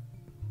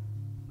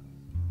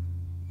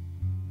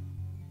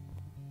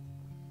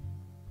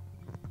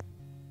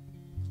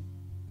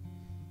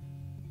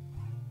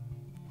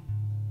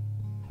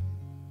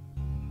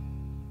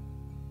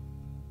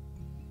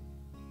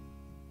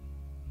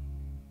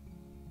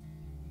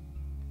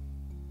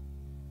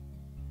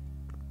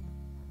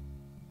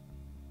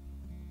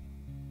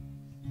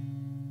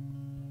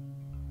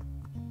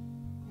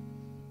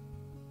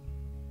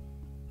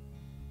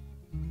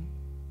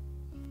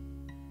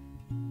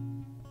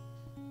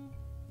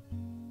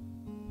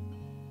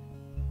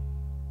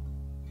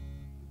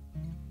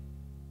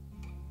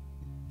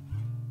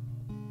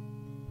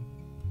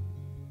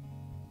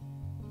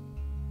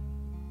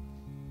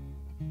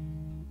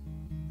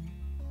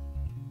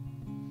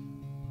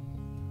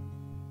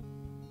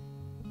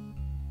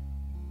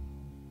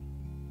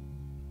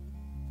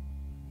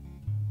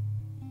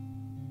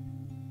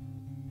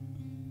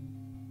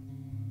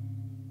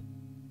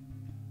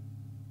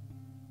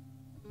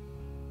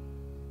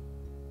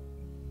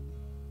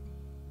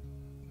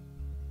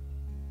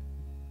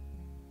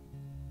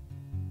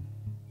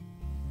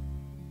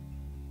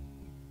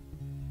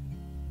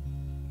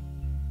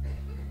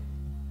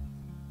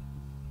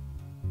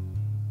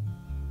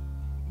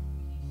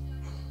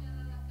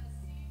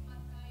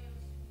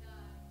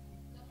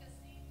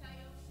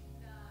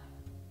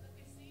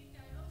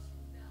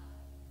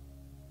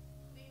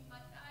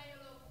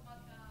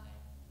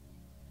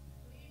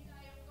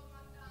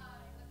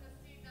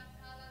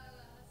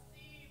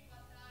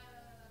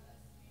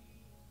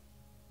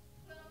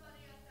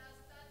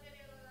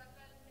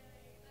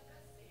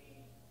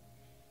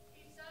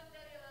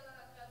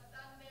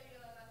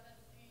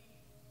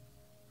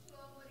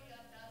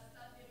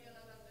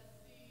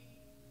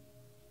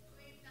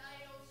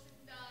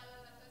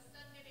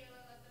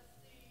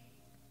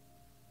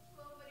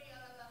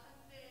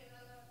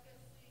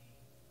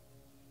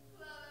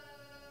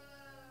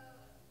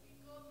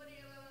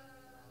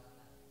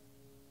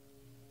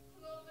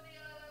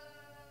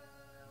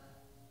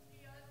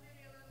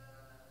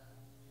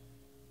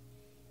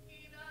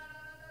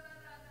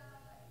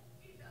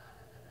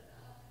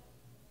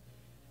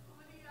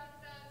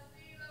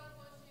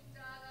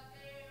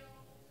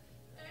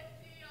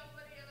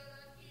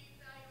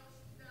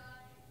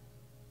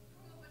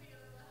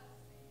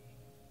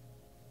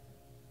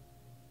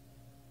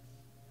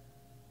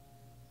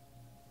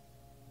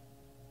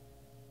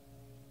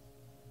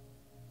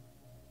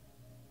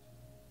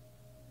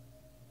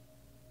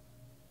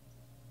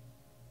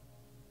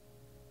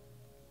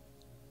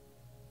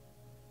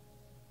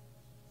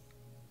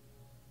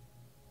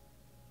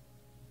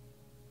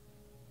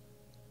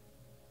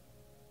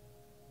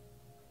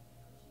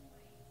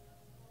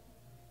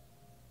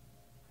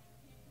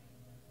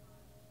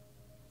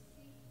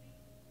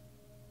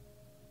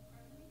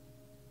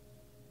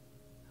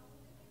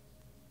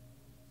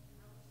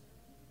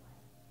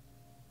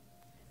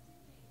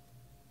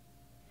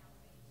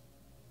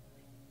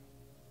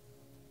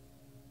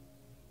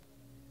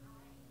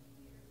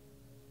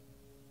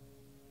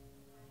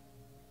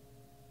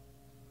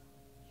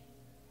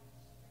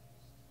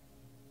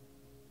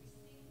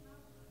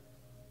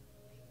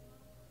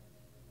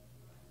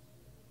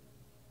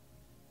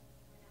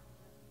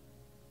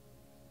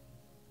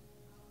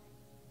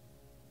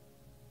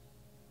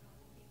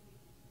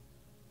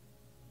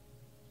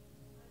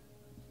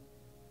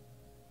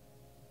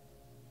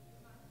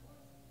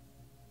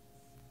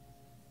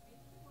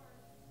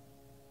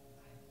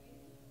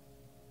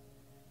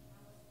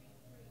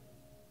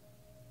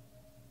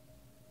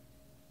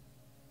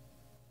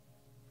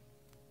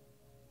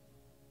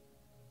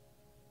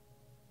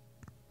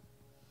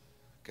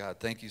 God,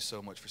 thank you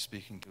so much for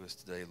speaking to us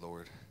today,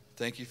 Lord.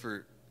 Thank you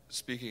for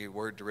speaking a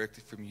word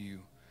directly from you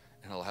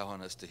and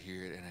allowing us to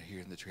hear it and hear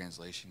in the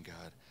translation,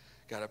 God.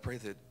 God, I pray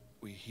that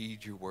we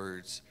heed your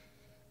words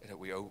and that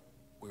we're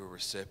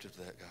receptive to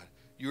that, God.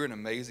 You're an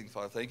amazing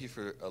Father. Thank you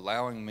for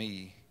allowing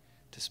me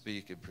to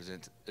speak and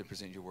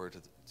present your word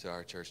to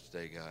our church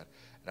today, God.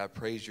 And I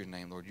praise your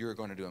name, Lord. You're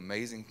going to do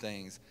amazing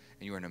things,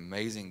 and you're an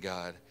amazing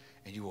God,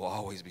 and you will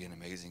always be an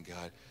amazing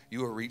God. You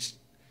will reach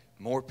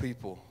more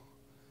people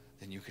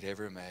than you could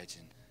ever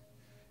imagine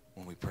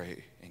when we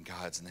pray in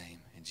God's name,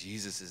 in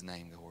Jesus'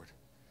 name, Lord.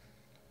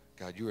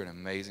 God, you are an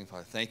amazing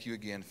Father. Thank you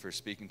again for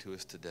speaking to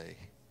us today.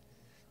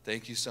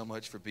 Thank you so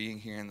much for being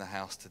here in the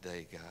house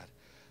today, God.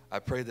 I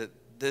pray that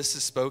this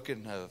is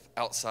spoken of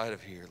outside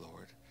of here,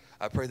 Lord.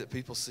 I pray that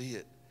people see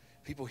it,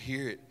 people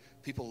hear it,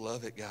 people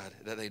love it, God,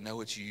 that they know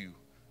it's you.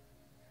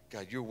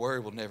 God, your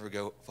word will never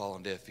fall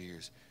on deaf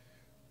ears.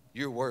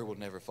 Your word will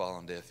never fall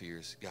on deaf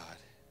ears, God.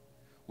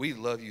 We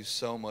love you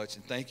so much,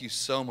 and thank you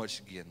so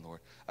much again, Lord.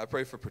 I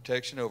pray for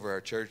protection over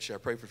our church. I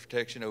pray for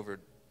protection over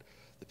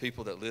the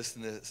people that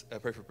listen to this. I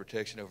pray for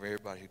protection over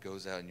everybody who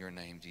goes out in your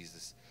name,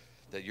 Jesus,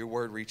 that your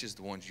word reaches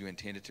the ones you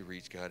intended to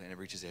reach, God, and it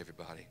reaches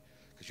everybody,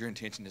 because your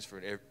intention is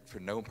for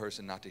no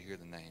person not to hear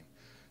the name.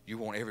 You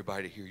want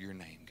everybody to hear your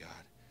name, God.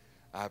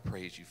 I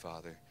praise you,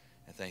 Father,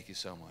 and thank you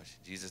so much.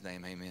 In Jesus'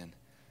 name, amen.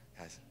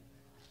 Guys,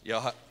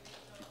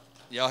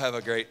 y'all have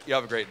a great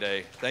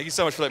day. Thank you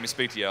so much for letting me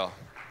speak to y'all.